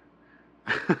floor?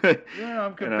 No,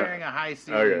 I'm comparing a high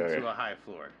ceiling to a high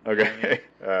floor. Okay.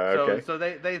 You know what I mean? So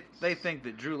they think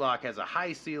that Drew Lock has a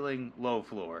high ceiling, low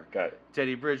floor. Got it.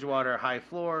 Teddy Bridgewater, high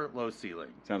floor, low ceiling.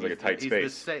 Sounds like a tight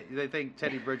space. They think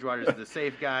Teddy Bridgewater is the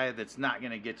safe guy that's not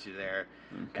going to get you there.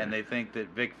 Okay. And they think that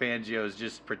Vic Fangio is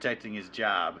just protecting his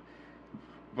job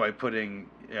by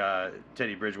putting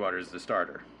Teddy Bridgewater as the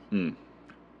starter. Mm.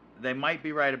 They might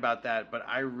be right about that, but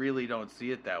I really don't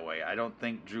see it that way. I don't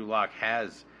think Drew Lock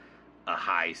has a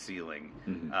high ceiling.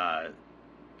 Mm-hmm.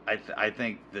 I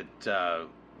think that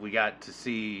we got to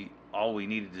see all we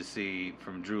needed to see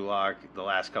from Drew Lock the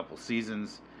last couple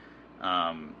seasons,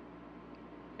 and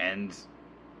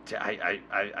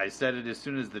I said it as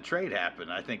soon as the trade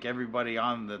happened. I think everybody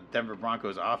on the Denver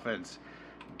Broncos offense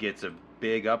gets a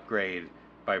big upgrade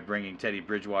by bringing Teddy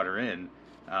Bridgewater in.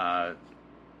 I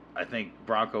think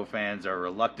Bronco fans are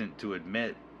reluctant to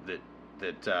admit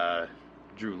that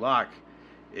Drew Lock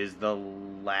is the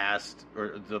last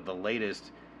or the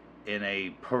latest in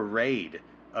a parade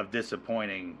of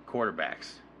disappointing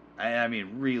quarterbacks. I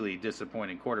mean, really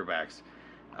disappointing quarterbacks.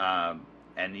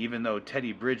 And even though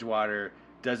Teddy Bridgewater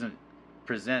doesn't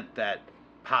present that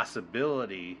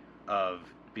possibility of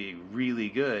being really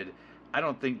good, I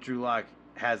don't think Drew Lock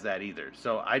has that either.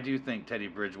 So I do think Teddy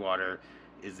Bridgewater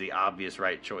is the obvious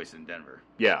right choice in Denver.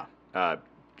 Yeah.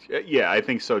 Yeah, I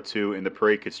think so too. And the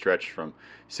parade could stretch from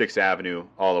 6th Avenue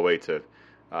all the way to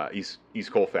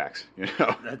East Colfax.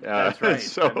 That's right.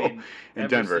 So I mean, in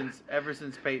Denver, ever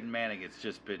since Peyton Manning, it's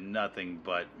just been nothing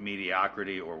but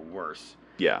mediocrity or worse.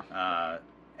 Yeah.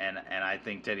 And I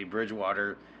think Teddy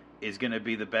Bridgewater is going to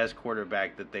be the best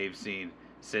quarterback that they've seen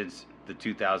since the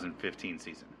 2015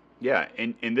 season. Yeah,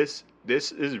 and this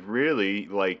is really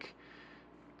like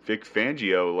Vic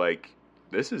Fangio. Like,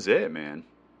 this is it, man.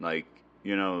 Like,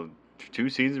 2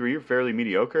 seasons where you're fairly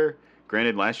mediocre.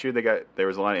 Granted, last year there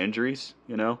was a lot of injuries.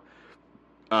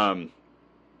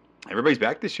 Everybody's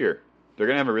back this year. They're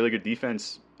gonna have a really good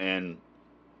defense, and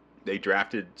they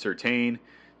drafted Surtain.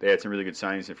 They had some really good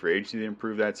signings in free agency to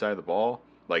improve that side of the ball.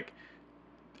 Like,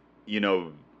 they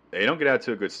don't get out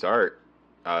to a good start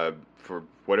for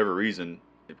whatever reason.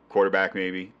 Quarterback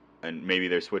maybe, and maybe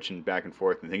they're switching back and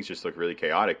forth, and things just look really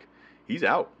chaotic. He's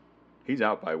out. He's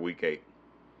out by week 8.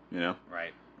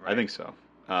 Right. I think so.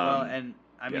 Well, and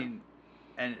I mean,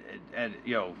 and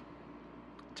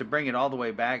to bring it all the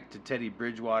way back to Teddy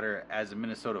Bridgewater as a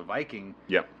Minnesota Viking.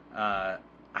 Yep. I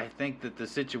think that the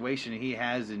situation he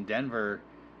has in Denver,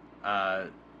 a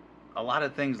lot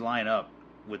of things line up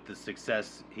with the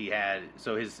success he had.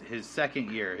 So his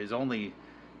second year, his only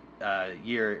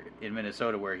year in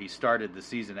Minnesota where he started the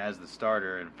season as the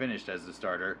starter and finished as the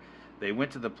starter, they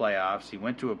went to the playoffs. He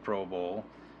went to a Pro Bowl.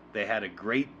 They had a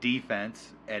great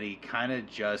defense, and he kind of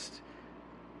just,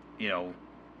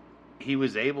 he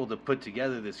was able to put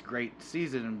together this great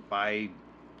season by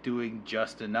doing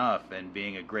just enough and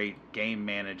being a great game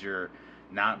manager,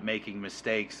 not making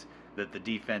mistakes that the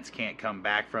defense can't come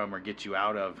back from or get you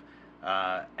out of.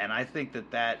 And I think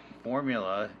that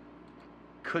formula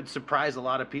could surprise a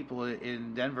lot of people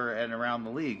in Denver and around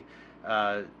the league.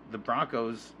 The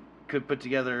Broncos could put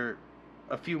together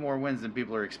a few more wins than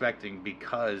people are expecting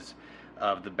because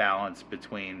of the balance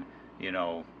between,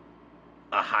 a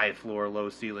high floor, low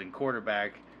ceiling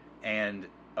quarterback and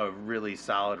a really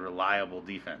solid, reliable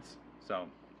defense. So,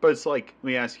 but it's like, let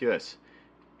me ask you this: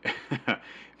 if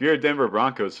you're a Denver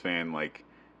Broncos fan, like,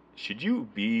 should you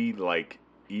be like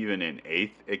even an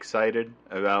eighth excited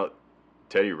about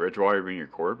Teddy Bridgewater being your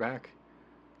quarterback?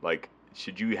 Like,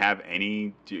 should you have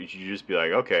any? Should you just be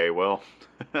like, okay, well,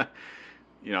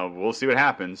 we'll see what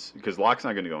happens, because Locke's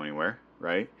not going to go anywhere,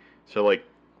 right? So, like,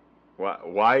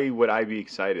 why would I be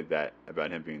excited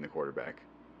about him being the quarterback?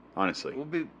 Honestly, well,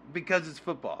 because it's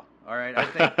football. All right, I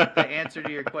think the answer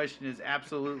to your question is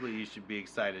absolutely you should be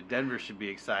excited. Denver should be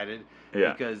excited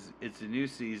because it's a new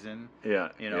season. Yeah,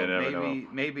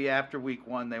 maybe after week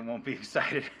 1 they won't be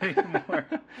excited anymore.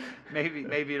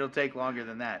 maybe it'll take longer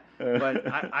than that. But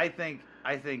I think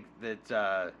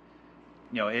that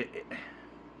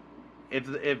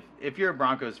if you're a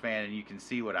Broncos fan and you can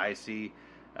see what I see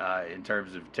in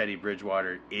terms of Teddy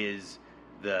Bridgewater is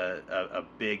a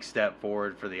big step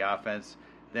forward for the offense,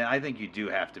 then I think you do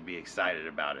have to be excited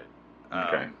about it.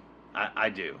 Okay. I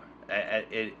do.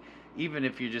 Even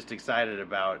if you're just excited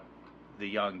about the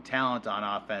young talent on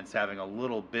offense having a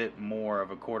little bit more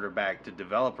of a quarterback to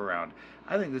develop around,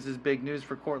 I think this is big news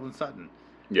for Courtland Sutton.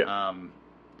 Yeah.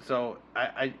 So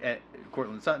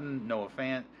Courtland Sutton, Noah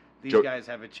Fant, these guys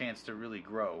have a chance to really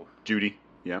grow. Judy,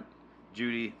 yeah.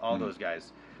 Judy, all those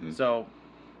guys. Mm-hmm. So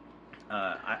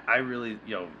I really,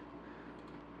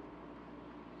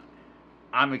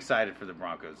 I'm excited for the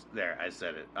Broncos. There, I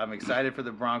said it. I'm excited for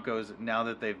the Broncos now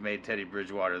that they've made Teddy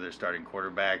Bridgewater their starting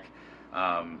quarterback.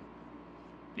 I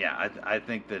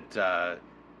think that a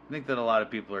lot of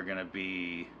people are going to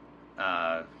be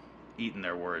eating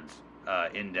their words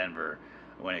in Denver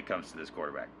when it comes to this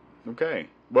quarterback. Okay.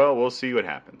 Well, we'll see what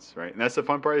happens, right? And that's the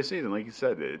fun part of the season. Like you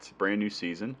said, it's a brand new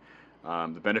season.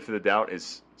 The benefit of the doubt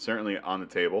is certainly on the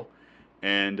table,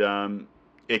 and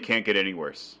it can't get any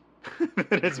worse.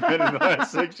 than it's been in the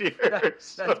last 6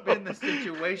 years. That's been the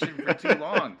situation for too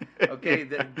long. Okay,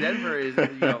 Denver is,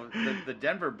 the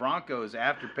Denver Broncos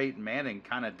after Peyton Manning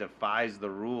kind of defies the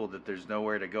rule that there's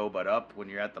nowhere to go but up when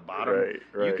you're at the bottom.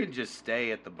 Right. You can just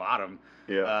stay at the bottom.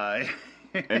 Yeah.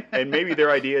 And maybe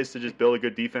their idea is to just build a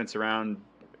good defense around,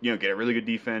 get a really good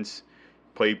defense,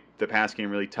 play the pass game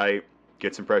really tight,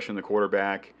 get some pressure on the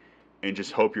quarterback, and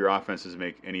just hope your offense doesn't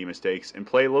make any mistakes and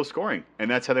play low scoring. And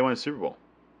that's how they won a Super Bowl.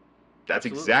 That's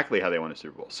Absolutely. exactly how they won a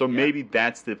Super Bowl. So maybe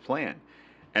that's the plan.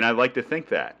 And I'd like to think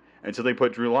that until they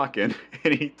put Drew Lock in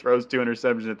and he throws 2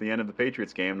 interceptions at the end of the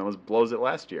Patriots game and almost blows it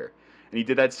last year. And he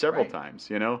did that several times,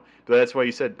 But that's why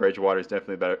you said Bridgewater is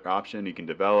definitely a better option. He can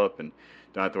develop and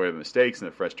don't have to worry about mistakes and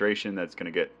the frustration that's going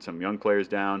to get some young players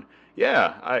down.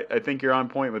 Yeah, I think you're on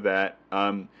point with that.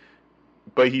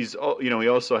 But he's, he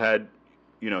also had,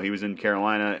 he was in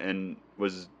Carolina and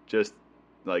was just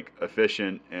like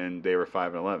efficient, and they were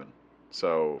 5-11.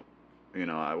 So,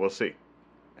 we'll see.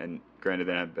 And granted,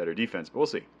 they have better defense, but we'll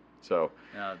see. So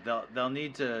they'll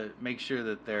need to make sure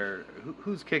that they're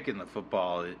who's kicking the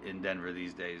football in Denver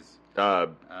these days.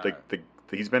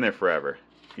 He's been there forever.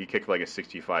 He kicked like a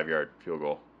 65-yard field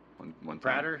goal one time.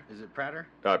 Prater? Is it Prater?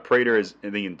 Prater is I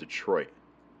think in Detroit.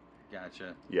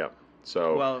 Gotcha. Yeah.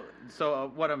 So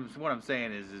what I'm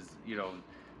saying is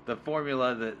the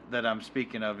formula that I'm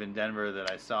speaking of in Denver that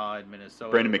I saw in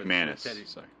Minnesota. Brandon McManus. You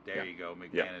go,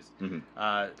 McManus. Yeah.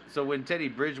 Mm-hmm. So when Teddy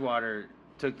Bridgewater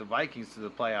took the Vikings to the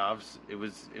playoffs, it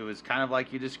was kind of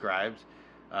like you described,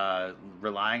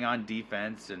 relying on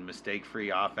defense and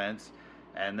mistake-free offense,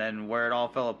 and then where it all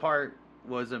fell apart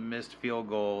was a missed field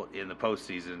goal in the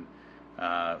postseason,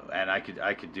 and I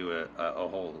could do a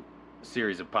whole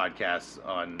series of podcasts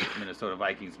on Minnesota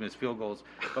Vikings missed field goals.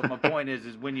 But my point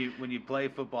is when you play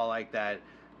football like that,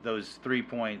 those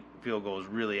 3-point field goals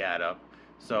really add up.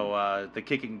 So the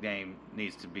kicking game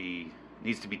needs to be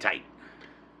tight.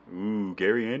 Ooh,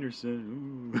 Gary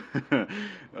Anderson. Ooh.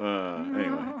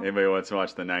 Anyway, anybody wants to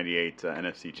watch the '98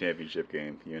 NFC Championship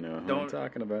game? You know what I'm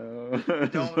talking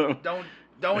about.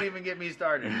 Don't even get me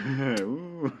started.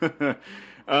 Ooh.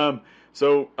 Real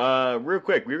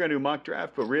quick, we're gonna do mock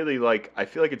draft, but really, I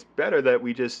feel like it's better that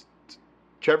we just,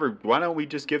 Trevor, why don't we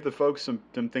just give the folks some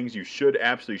things you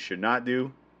absolutely should not do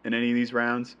in any of these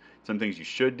rounds, some things you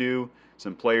should do,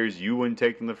 some players you wouldn't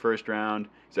take in the first round.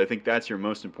 So I think that's your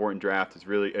most important draft. It's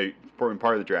really important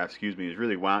part of the draft. Is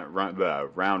really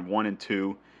round 1 and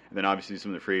 2, and then obviously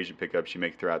some of the free agent pickups you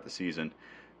make throughout the season.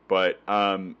 But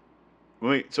give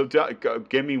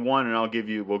me one,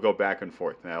 and we'll go back and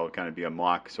forth. And that'll kind of be a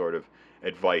mock sort of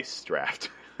advice draft.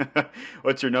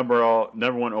 What's your number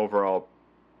one overall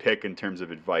pick in terms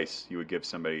of advice you would give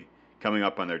somebody coming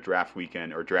up on their draft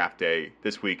weekend or draft day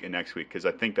this week and next week? Because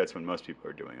I think that's when most people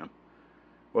are doing them.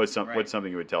 What's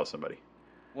something you would tell somebody?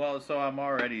 Well, so I'm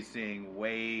already seeing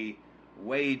way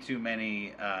too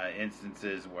many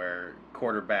instances where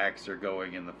quarterbacks are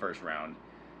going in the first round.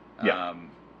 Yeah.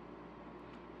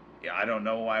 I don't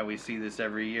know why we see this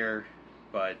every year,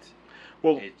 but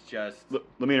it's just... Let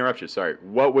me interrupt you. Sorry.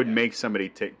 What would make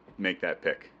somebody make that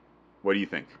pick? What do you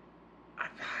think?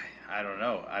 I don't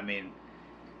know. I mean,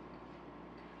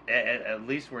 at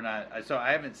least we're not... So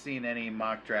I haven't seen any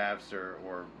mock drafts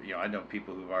or I know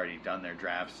people who've already done their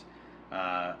drafts.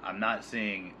 I'm not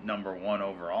seeing number 1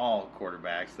 overall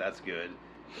quarterbacks. That's good.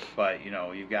 But,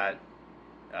 you've got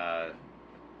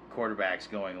quarterbacks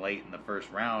going late in the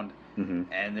first round, mm-hmm.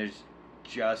 and there's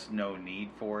just no need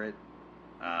for it.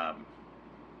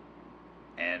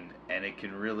 And it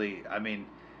can really,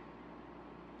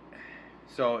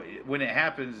 so when it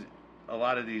happens, a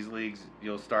lot of these leagues,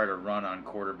 you'll start a run on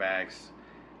quarterbacks,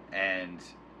 and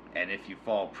if you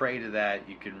fall prey to that,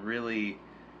 you can really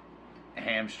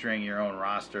hamstring your own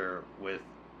roster with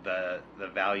the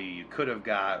value you could have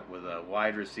got with a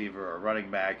wide receiver or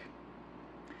running back,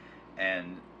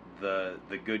 and the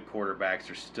good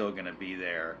quarterbacks are still going to be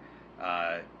there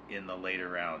in the later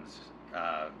rounds,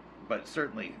 but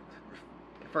certainly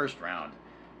first round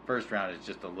is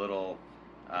just a little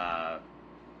I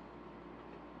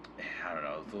don't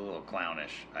know, it's a little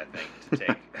clownish, I think,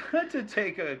 to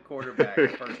take a quarterback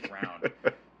first round.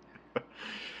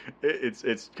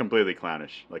 It's completely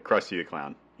clownish, like Krusty the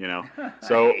Clown,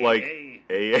 So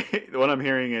what I'm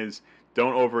hearing is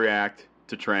don't overreact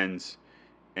to trends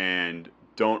and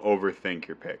don't overthink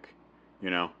your pick.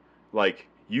 You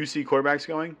see quarterbacks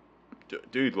going,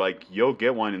 dude, you'll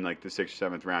get one in the 6th or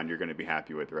 7th round. You're going to be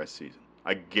happy with the rest of the season.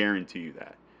 I guarantee you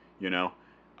that.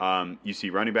 You see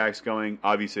running backs going.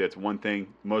 Obviously, that's one thing.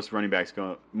 Most good running backs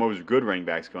go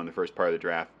in the first part of the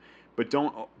draft.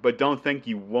 don't think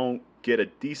you won't get a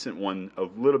decent one a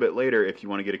little bit later if you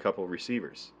want to get a couple of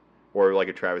receivers, or like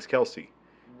a Travis Kelce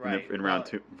Right. in round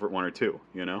two, for 1 or 2.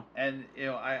 And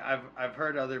I've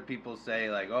heard other people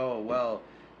say like, oh well,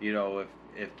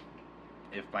 if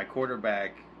if my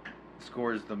quarterback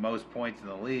scores the most points in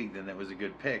the league, then that was a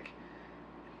good pick.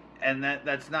 And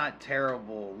that's not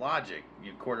terrible logic.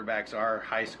 Quarterbacks are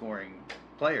high scoring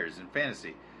players in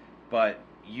fantasy, but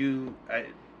in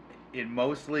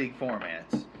most league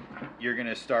formats, you're going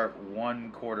to start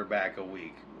one quarterback a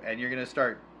week, and you're going to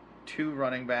start 2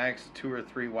 running backs, 2 or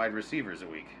 3 wide receivers a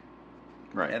week.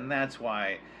 Right. And that's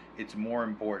why it's more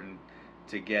important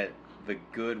to get the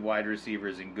good wide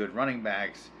receivers and good running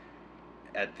backs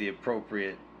at the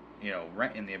appropriate,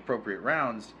 in the appropriate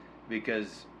rounds,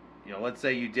 because, let's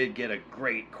say you did get a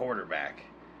great quarterback,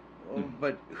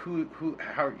 but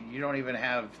how you don't even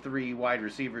have 3 wide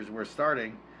receivers worth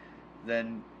starting,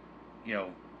 then,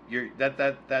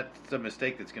 that's a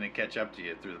mistake that's going to catch up to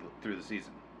you through the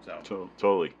season. So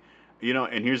Totally.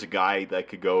 And here's a guy that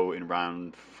could go in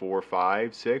round 4,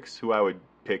 5, 6, who I would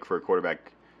pick for a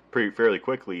quarterback fairly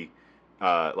quickly,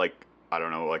 like, I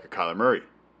don't know, like a Kyler Murray,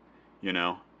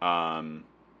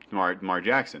 Lamar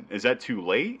Jackson. Is that too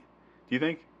late, do you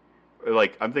think?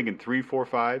 Like, I'm thinking 3, 4,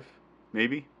 5,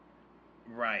 maybe.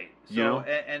 Right. So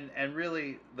and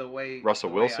really the way Russell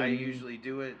Wilson, I usually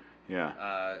do it.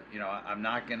 Yeah. I'm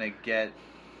not gonna get.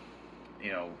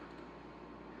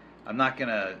 I'm not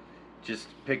gonna just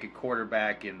pick a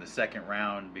quarterback in the second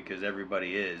round because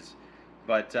everybody is,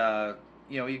 but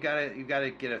you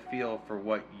gotta get a feel for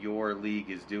what your league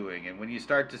is doing, and when you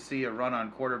start to see a run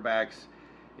on quarterbacks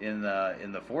in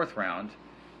the 4th round,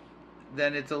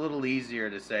 then it's a little easier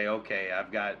to say, okay,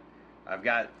 I've got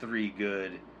 3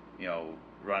 good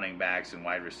running backs and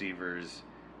wide receivers,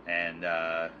 and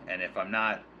if I'm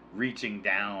not reaching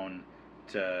down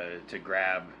to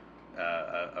grab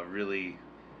a really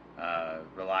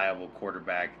reliable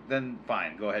quarterback, then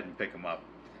fine, go ahead and pick him up.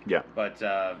 Yeah. But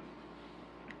I've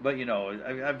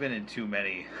been in too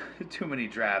many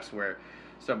drafts where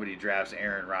somebody drafts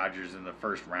Aaron Rodgers in the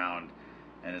 1st round,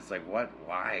 and it's like, what?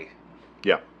 Why?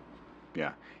 Yeah.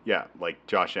 Like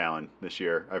Josh Allen this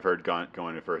year, I've heard going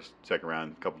in the 1st, 2nd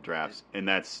round, a couple drafts, and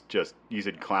that's just, you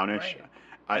said clownish.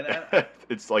 Right.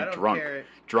 It's like drunk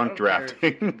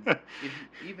drafting.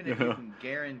 Even if you can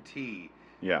guarantee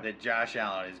that Josh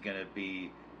Allen is going to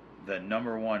be the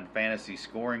number 1 fantasy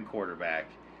scoring quarterback,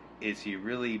 is he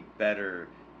really better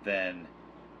than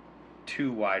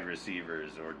 2 wide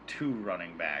receivers or 2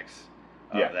 running backs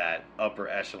of that upper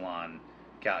echelon?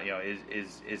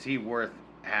 Is he worth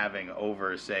having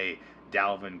over, say,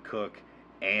 Dalvin Cook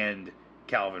and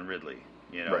Calvin Ridley?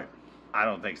 Right. I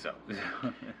don't think so.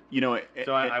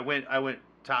 So I went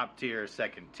top tier,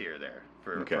 2nd tier there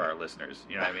for our listeners.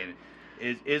 What I mean?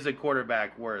 Is a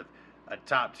quarterback worth a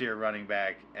top tier running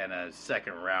back and a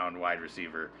 2nd round wide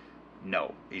receiver?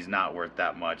 No, he's not worth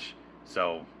that much.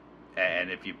 So,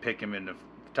 and if you pick him in the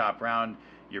top round,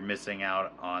 you're missing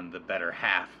out on the better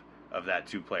half of that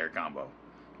 2-player combo.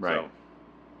 Right.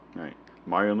 So, right.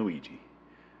 Mario and Luigi.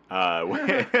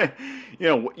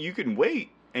 You can wait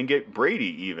and get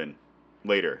Brady even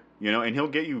later, and he'll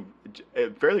get you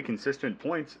fairly consistent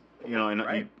points, and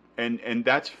right. and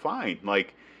that's fine.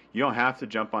 Like, you don't have to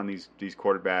jump on these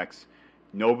quarterbacks.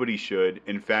 Nobody should.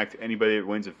 In fact, anybody that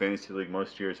wins a fantasy league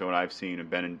most years, what I've seen and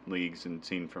been in leagues and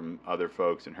seen from other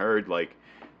folks and heard, like,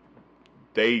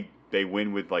 they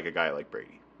win with like a guy like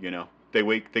Brady. They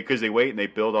wait because they wait and they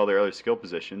build all their other skill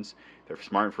positions. They're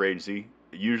smart in free agency.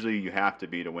 Usually, you have to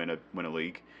be to win a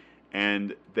league,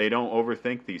 and they don't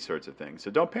overthink these sorts of things.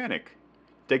 So don't panic.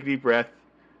 Take a deep breath,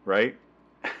 right?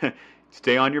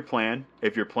 Stay on your plan.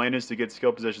 If your plan is to get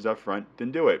skill positions up front,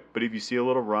 then do it. But if you see a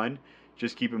little run,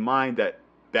 just keep in mind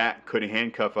that could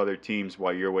handcuff other teams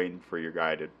while you're waiting for your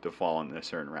guy to fall in a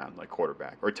certain round, like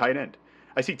quarterback or tight end.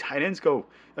 I see tight ends go,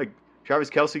 like Travis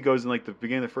Kelce goes in like the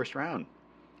beginning of the 1st round.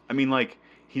 I mean, like,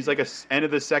 he's like a end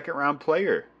of the 2nd round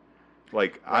player.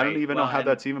 Like, right. I don't even know how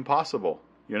that's even possible.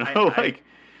 I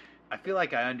feel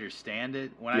like I understand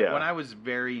it. When I was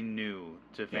very new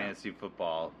to fantasy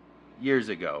football years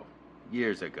ago,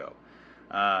 it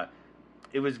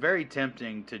was very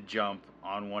tempting to jump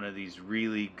on one of these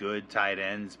really good tight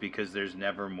ends because there's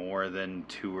never more than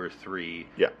 2 or 3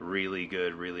 really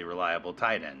good, really reliable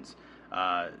tight ends.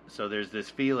 So there's this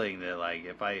feeling that, like,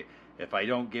 if I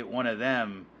don't get one of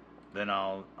them, then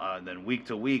then week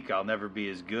to week I'll never be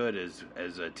as good as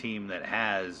a team that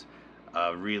has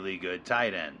a really good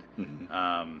tight end.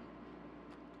 Mm-hmm.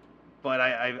 But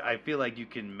I feel like you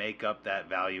can make up that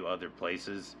value other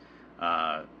places.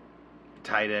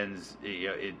 Tight ends,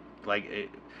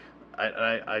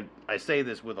 I say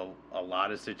this with a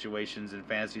lot of situations in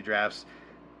fantasy drafts.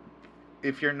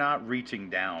 If you're not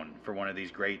reaching down for one of these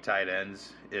great tight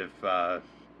ends, if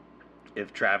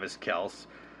Travis Kelce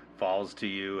falls to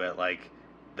you at like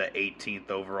the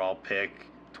 18th overall pick,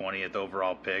 20th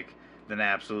overall pick, then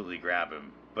absolutely grab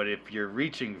him. But if you're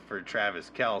reaching for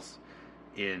Kelsey,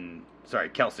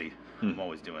 I'm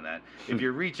always doing that. If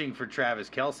you're reaching for Travis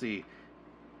Kelce,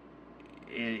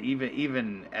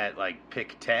 even at like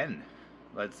pick 10,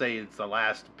 let's say it's the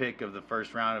last pick of the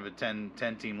first round of a 10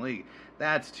 team league,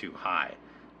 that's too high.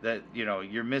 That,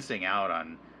 you're missing out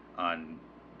on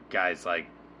guys like,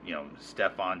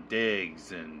 Stephon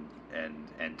Diggs and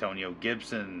Antonio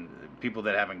Gibson, people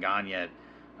that haven't gone yet.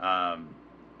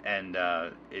 And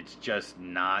it's just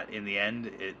not, in the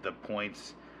end, the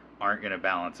points aren't going to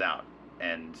balance out.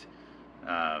 And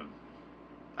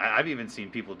I've even seen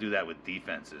people do that with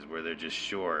defenses where they're just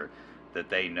sure that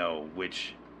they know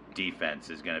which defense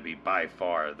is going to be by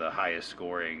far the highest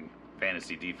scoring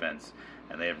fantasy defense,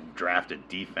 and they have drafted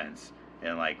defense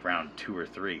in like round 2 or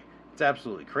 3. It's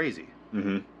absolutely crazy.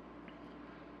 Mm-hmm.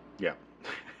 Yeah,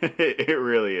 it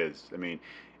really is. I mean,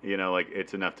 like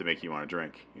it's enough to make you want to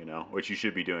drink, which you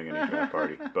should be doing in a draft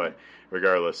party. But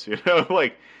regardless,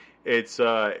 like it's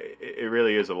it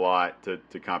really is a lot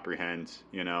to comprehend,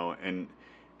 and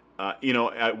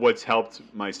what's helped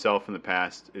myself in the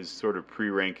past is sort of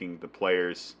pre-ranking the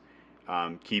players,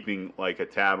 keeping like a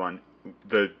tab on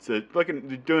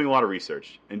doing a lot of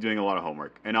research and doing a lot of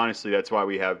homework. And honestly, that's why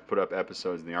we have put up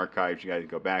episodes in the archives. You guys can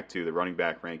go back to the running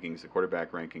back rankings, the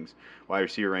quarterback rankings, wide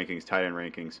receiver rankings, tight end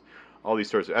rankings, all these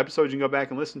sorts of episodes you can go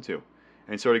back and listen to,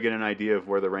 and sort of get an idea of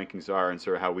where the rankings are and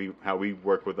sort of how we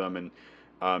work with them. And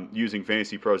using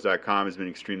fantasypros.com has been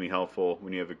extremely helpful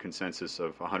when you have a consensus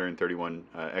of 131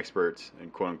 experts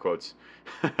and quote-unquotes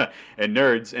and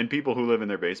nerds and people who live in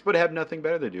their base but have nothing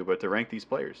better to do but to rank these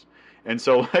players. And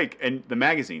so, and the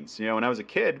magazines, when I was a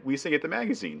kid, we used to get the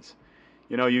magazines.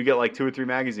 You get like 2 or 3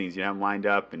 magazines, you have them lined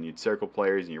up, and you'd circle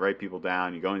players, and you write people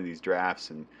down, you go into these drafts,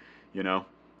 and, you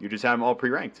just have them all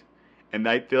pre-ranked. And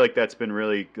I feel like that's been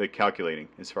really calculating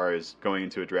as far as going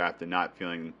into a draft and not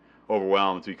feeling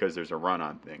overwhelmed because there's a run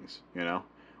on things,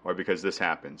 or because this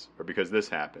happens, or because this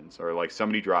happens, or like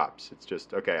somebody drops. It's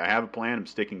just, okay, I have a plan, I'm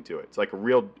sticking to it. It's like a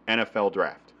real NFL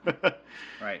draft.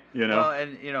 Right. Well,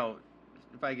 and,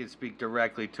 if I could speak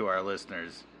directly to our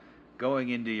listeners, going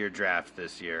into your draft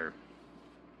this year,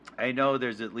 I know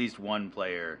there's at least one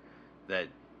player that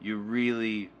you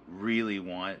really, really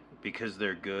want because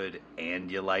they're good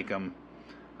and you like them.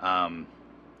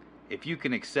 If you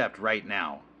can accept right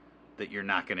now that you're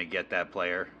not going to get that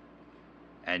player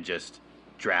and just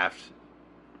draft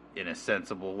in a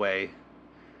sensible way,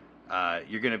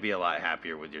 you're going to be a lot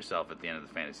happier with yourself at the end of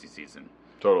the fantasy season.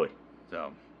 Totally.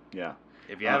 So, yeah.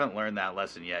 If you haven't learned that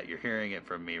lesson yet, you're hearing it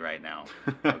from me right now.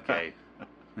 Okay.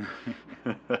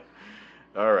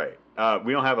 All right.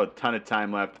 We don't have a ton of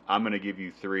time left. I'm going to give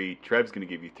you 3. Trev's going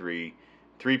to give you 3.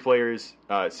 3 players,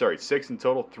 6 in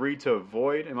total. 3 to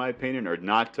avoid, in my opinion, or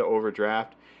not to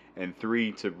overdraft, and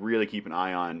 3 to really keep an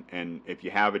eye on. And if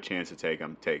you have a chance to take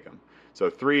them, take them. So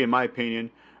 3, in my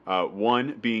opinion,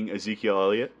 1 being Ezekiel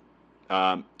Elliott.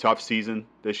 Tough season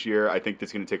this year. I think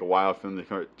it's going to take a while for them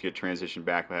to get transitioned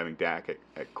back by having Dak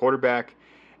at quarterback.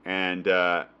 And,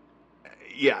 I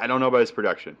don't know about his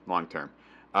production long term.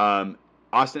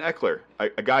 Austin Eckler,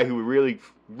 a guy who really,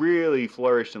 really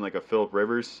flourished in like a Phillip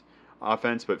Rivers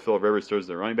offense, but Phillip Rivers throws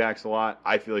the running backs a lot.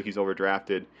 I feel like he's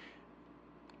overdrafted.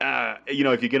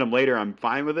 If you get him later, I'm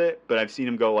fine with it, but I've seen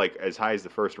him go like as high as the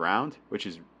first round, which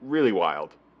is really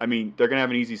wild. I mean, they're going to have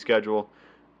an easy schedule.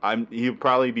 He'll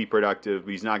probably be productive,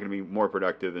 but he's not going to be more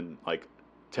productive than like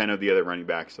 10 of the other running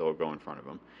backs that will go in front of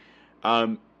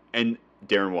him. And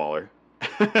Darren Waller.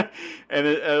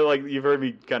 And like you've heard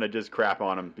me kind of just crap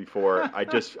on him before. I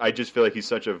just feel like he's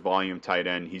such a volume tight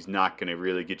end. He's not going to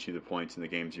really get you the points in the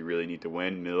games you really need to win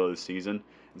in the middle of the season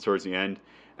and towards the end.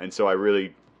 And so I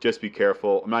really just be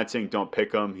careful. I'm not saying don't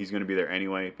pick him. He's going to be there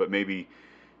anyway, but maybe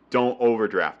don't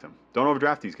overdraft him. Don't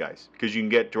overdraft these guys because you can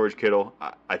get George Kittle.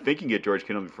 I think you can get George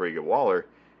Kittle before you get Waller.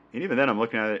 And even then, I'm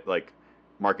looking at it like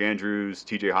Mark Andrews,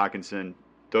 T.J. Hawkinson.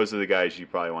 Those are the guys you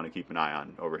probably want to keep an eye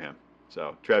on over him.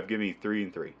 So, Trev, give me 3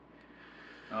 and 3.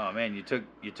 Oh man, you took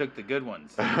the good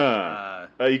ones. You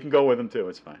can go with them too.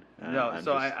 It's fine.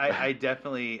 I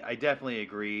definitely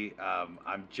agree.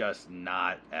 I'm just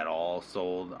not at all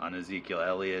sold on Ezekiel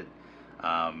Elliott,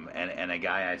 and a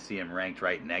guy I see him ranked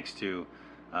right next to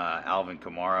Alvin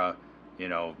Kamara.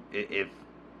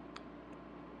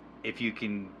 If you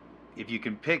can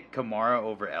pick Kamara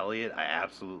over Elliott, I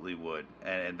absolutely would,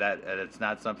 and it's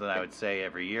not something I would say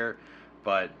every year,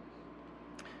 but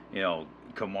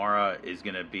Kamara is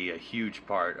going to be a huge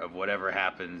part of whatever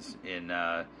happens in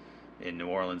New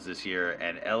Orleans this year.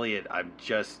 And Elliott, I'm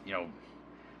just,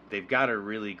 they've got a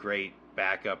really great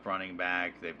backup running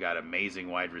back. They've got amazing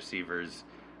wide receivers.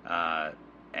 And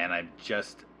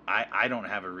I don't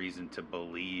have a reason to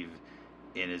believe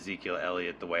in Ezekiel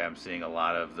Elliott the way I'm seeing a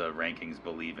lot of the rankings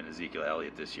believe in Ezekiel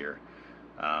Elliott this year.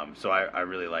 So I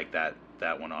really like that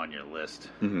one on your list.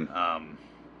 Mm-hmm.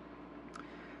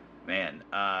 Man.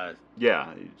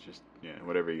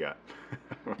 Whatever you got.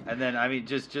 And then, I mean,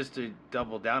 just to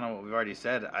double down on what we've already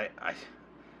said,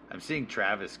 I'm seeing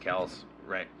Travis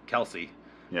Kelce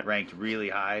ranked really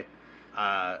high.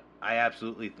 I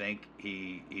absolutely think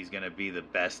he's going to be the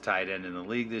best tight end in the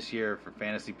league this year for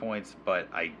fantasy points, but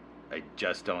I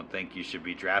just don't think you should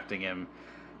be drafting him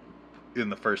in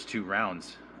the first 2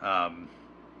 rounds.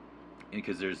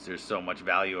 Because there's so much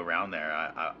value around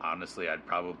there. Honestly, I'd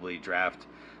probably draft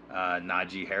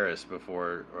Najee Harris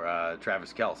before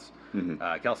Travis Kelce.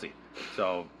 Mm-hmm.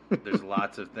 So there's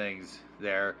lots of things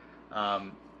there.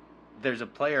 There's a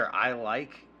player I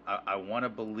like. I want to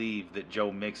believe that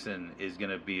Joe Mixon is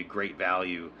going to be a great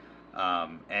value,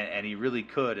 and he really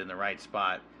could in the right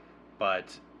spot.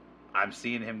 But I'm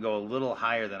seeing him go a little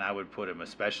higher than I would put him,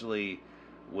 especially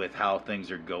with how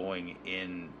things are going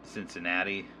in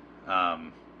Cincinnati.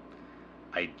 I'm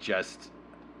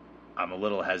a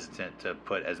little hesitant to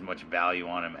put as much value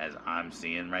on him as I'm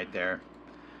seeing right there.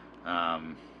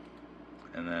 And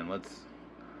then let's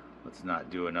not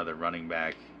do another running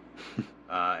back.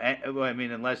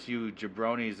 Unless you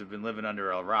jabronis have been living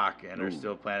under a rock and are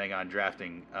still planning on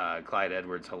drafting Clyde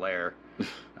Edwards-Helaire.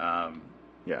 I'm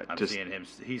seeing him.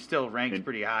 He's still ranked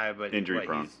pretty high, but injury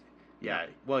prone.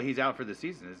 He's out for the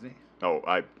season, isn't he? Oh,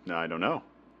 I don't know.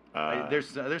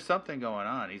 There's something going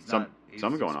on. He's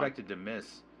expected to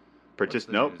miss.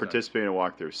 Participating in a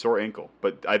walkthrough, sore ankle.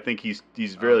 But I think he's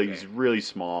really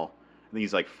small. I think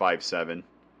he's like 5'7",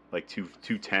 like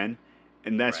 210,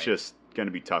 and that's just going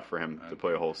to be tough for him to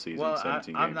play a whole season,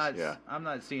 17 games. I'm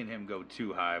not seeing him go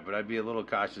too high, but I'd be a little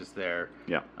cautious there.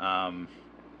 Yeah.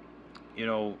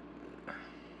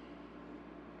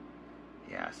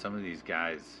 Some of these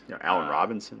guys. Yeah, Allen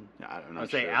Robinson. I don't know. I'd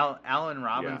say Allen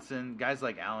Robinson. Yeah. Guys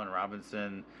like Allen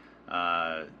Robinson,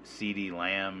 CeeDee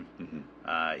Lamb,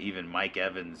 mm-hmm. Even Mike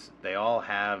Evans. They all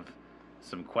have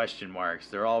some question marks.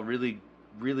 They're all really,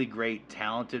 really great,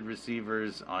 talented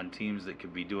receivers on teams that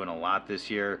could be doing a lot this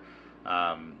year.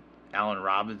 Allen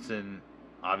Robinson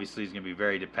obviously is going to be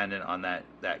very dependent on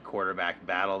that quarterback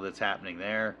battle that's happening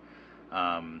there.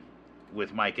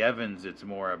 With Mike Evans, it's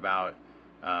more about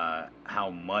how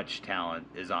much talent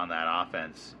is on that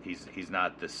offense. He's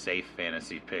not the safe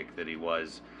fantasy pick that he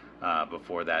was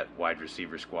before that wide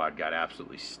receiver squad got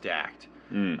absolutely stacked.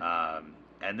 And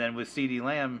then with CeeDee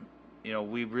Lamb,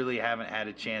 we really haven't had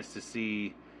a chance to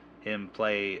see him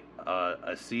play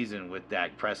a season with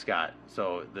Dak Prescott.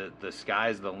 So the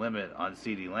sky's the limit on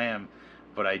CeeDee Lamb.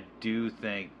 But I do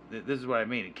think this is what I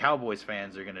mean. Cowboys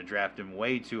fans are going to draft him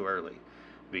way too early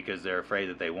because they're afraid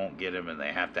that they won't get him and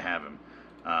they have to have him.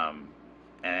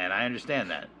 And I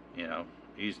understand that.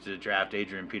 He used to draft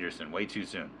Adrian Peterson way too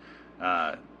soon.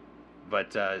 But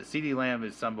CeeDee Lamb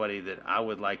is somebody that I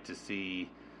would like to see.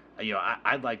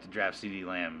 I'd like to draft CeeDee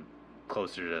Lamb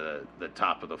closer to the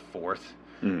top of the 4th.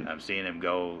 Mm-hmm. I'm seeing him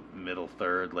go middle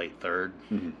 3rd, late 3rd.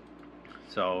 Mm-hmm.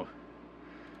 So,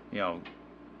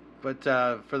 but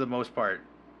for the most part,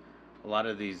 a lot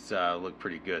of these look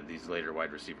pretty good, these later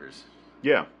wide receivers.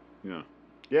 Yeah,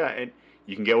 and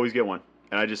you can always get one.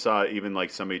 And I just saw even like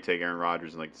somebody take Aaron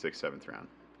Rodgers in like the 6th, 7th round.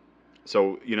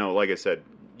 So, like I said,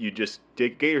 you just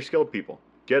get your skilled people.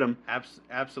 Get them.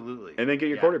 Absolutely. And then get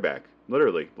your quarterback.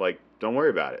 Literally. Like, don't worry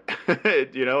about it.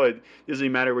 It doesn't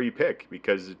even matter where you pick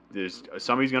because there's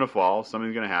somebody's going to fall.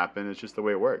 Something's going to happen. It's just the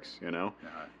way it works,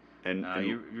 And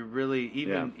you really,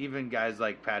 even guys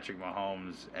like Patrick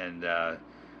Mahomes and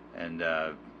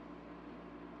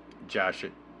Josh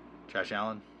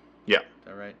Allen. Yeah. Is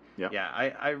that right? Yeah.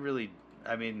 Yeah,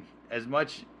 as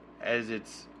much as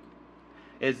it's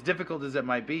as difficult as it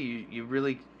might be, you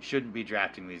really shouldn't be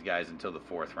drafting these guys until the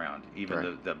 4th round.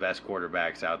 Even the best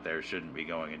quarterbacks out there shouldn't be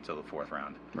going until the 4th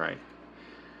round. Right.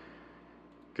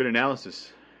 Good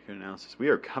analysis. We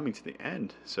are coming to the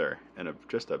end, sir, and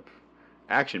just a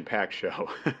action-packed show.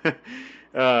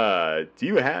 Do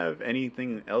you have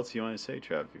anything else you want to say,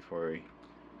 Trev, before we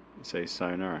say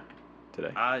sayonara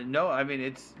today? No,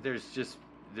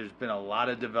 there's been a lot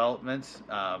of developments,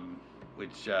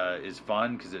 which is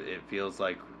fun because it feels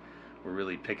like we're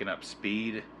really picking up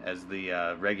speed as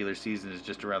the regular season is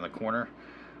just around the corner.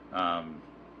 We're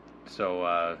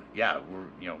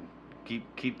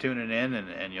keep tuning in,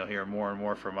 and you'll hear more and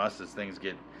more from us as things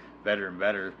get better and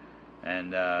better.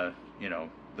 And the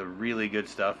really good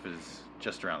stuff is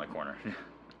just around the corner.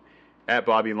 At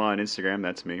Bobby Law on Instagram,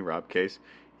 that's me, Rob Case.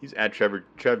 He's at Trev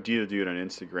Dude on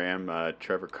Instagram,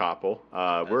 Trevor Koppel.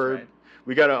 Right.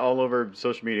 We got it all over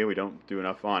social media. We don't do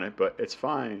enough on it, but it's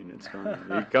fine. It's fine.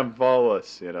 You come follow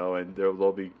us, and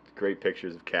there'll be great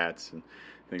pictures of cats and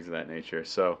things of that nature.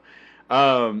 So,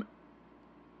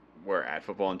 we're at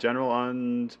Football in General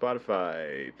on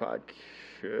Spotify,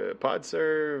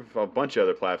 Podserve, a bunch of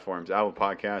other platforms, Apple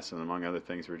Podcasts, and among other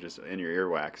things. We're just in your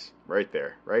earwax, right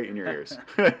there, right in your ears.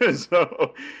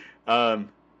 So,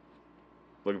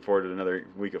 looking forward to another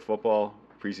week of football.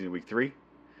 Preseason week 3.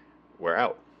 We're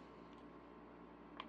out.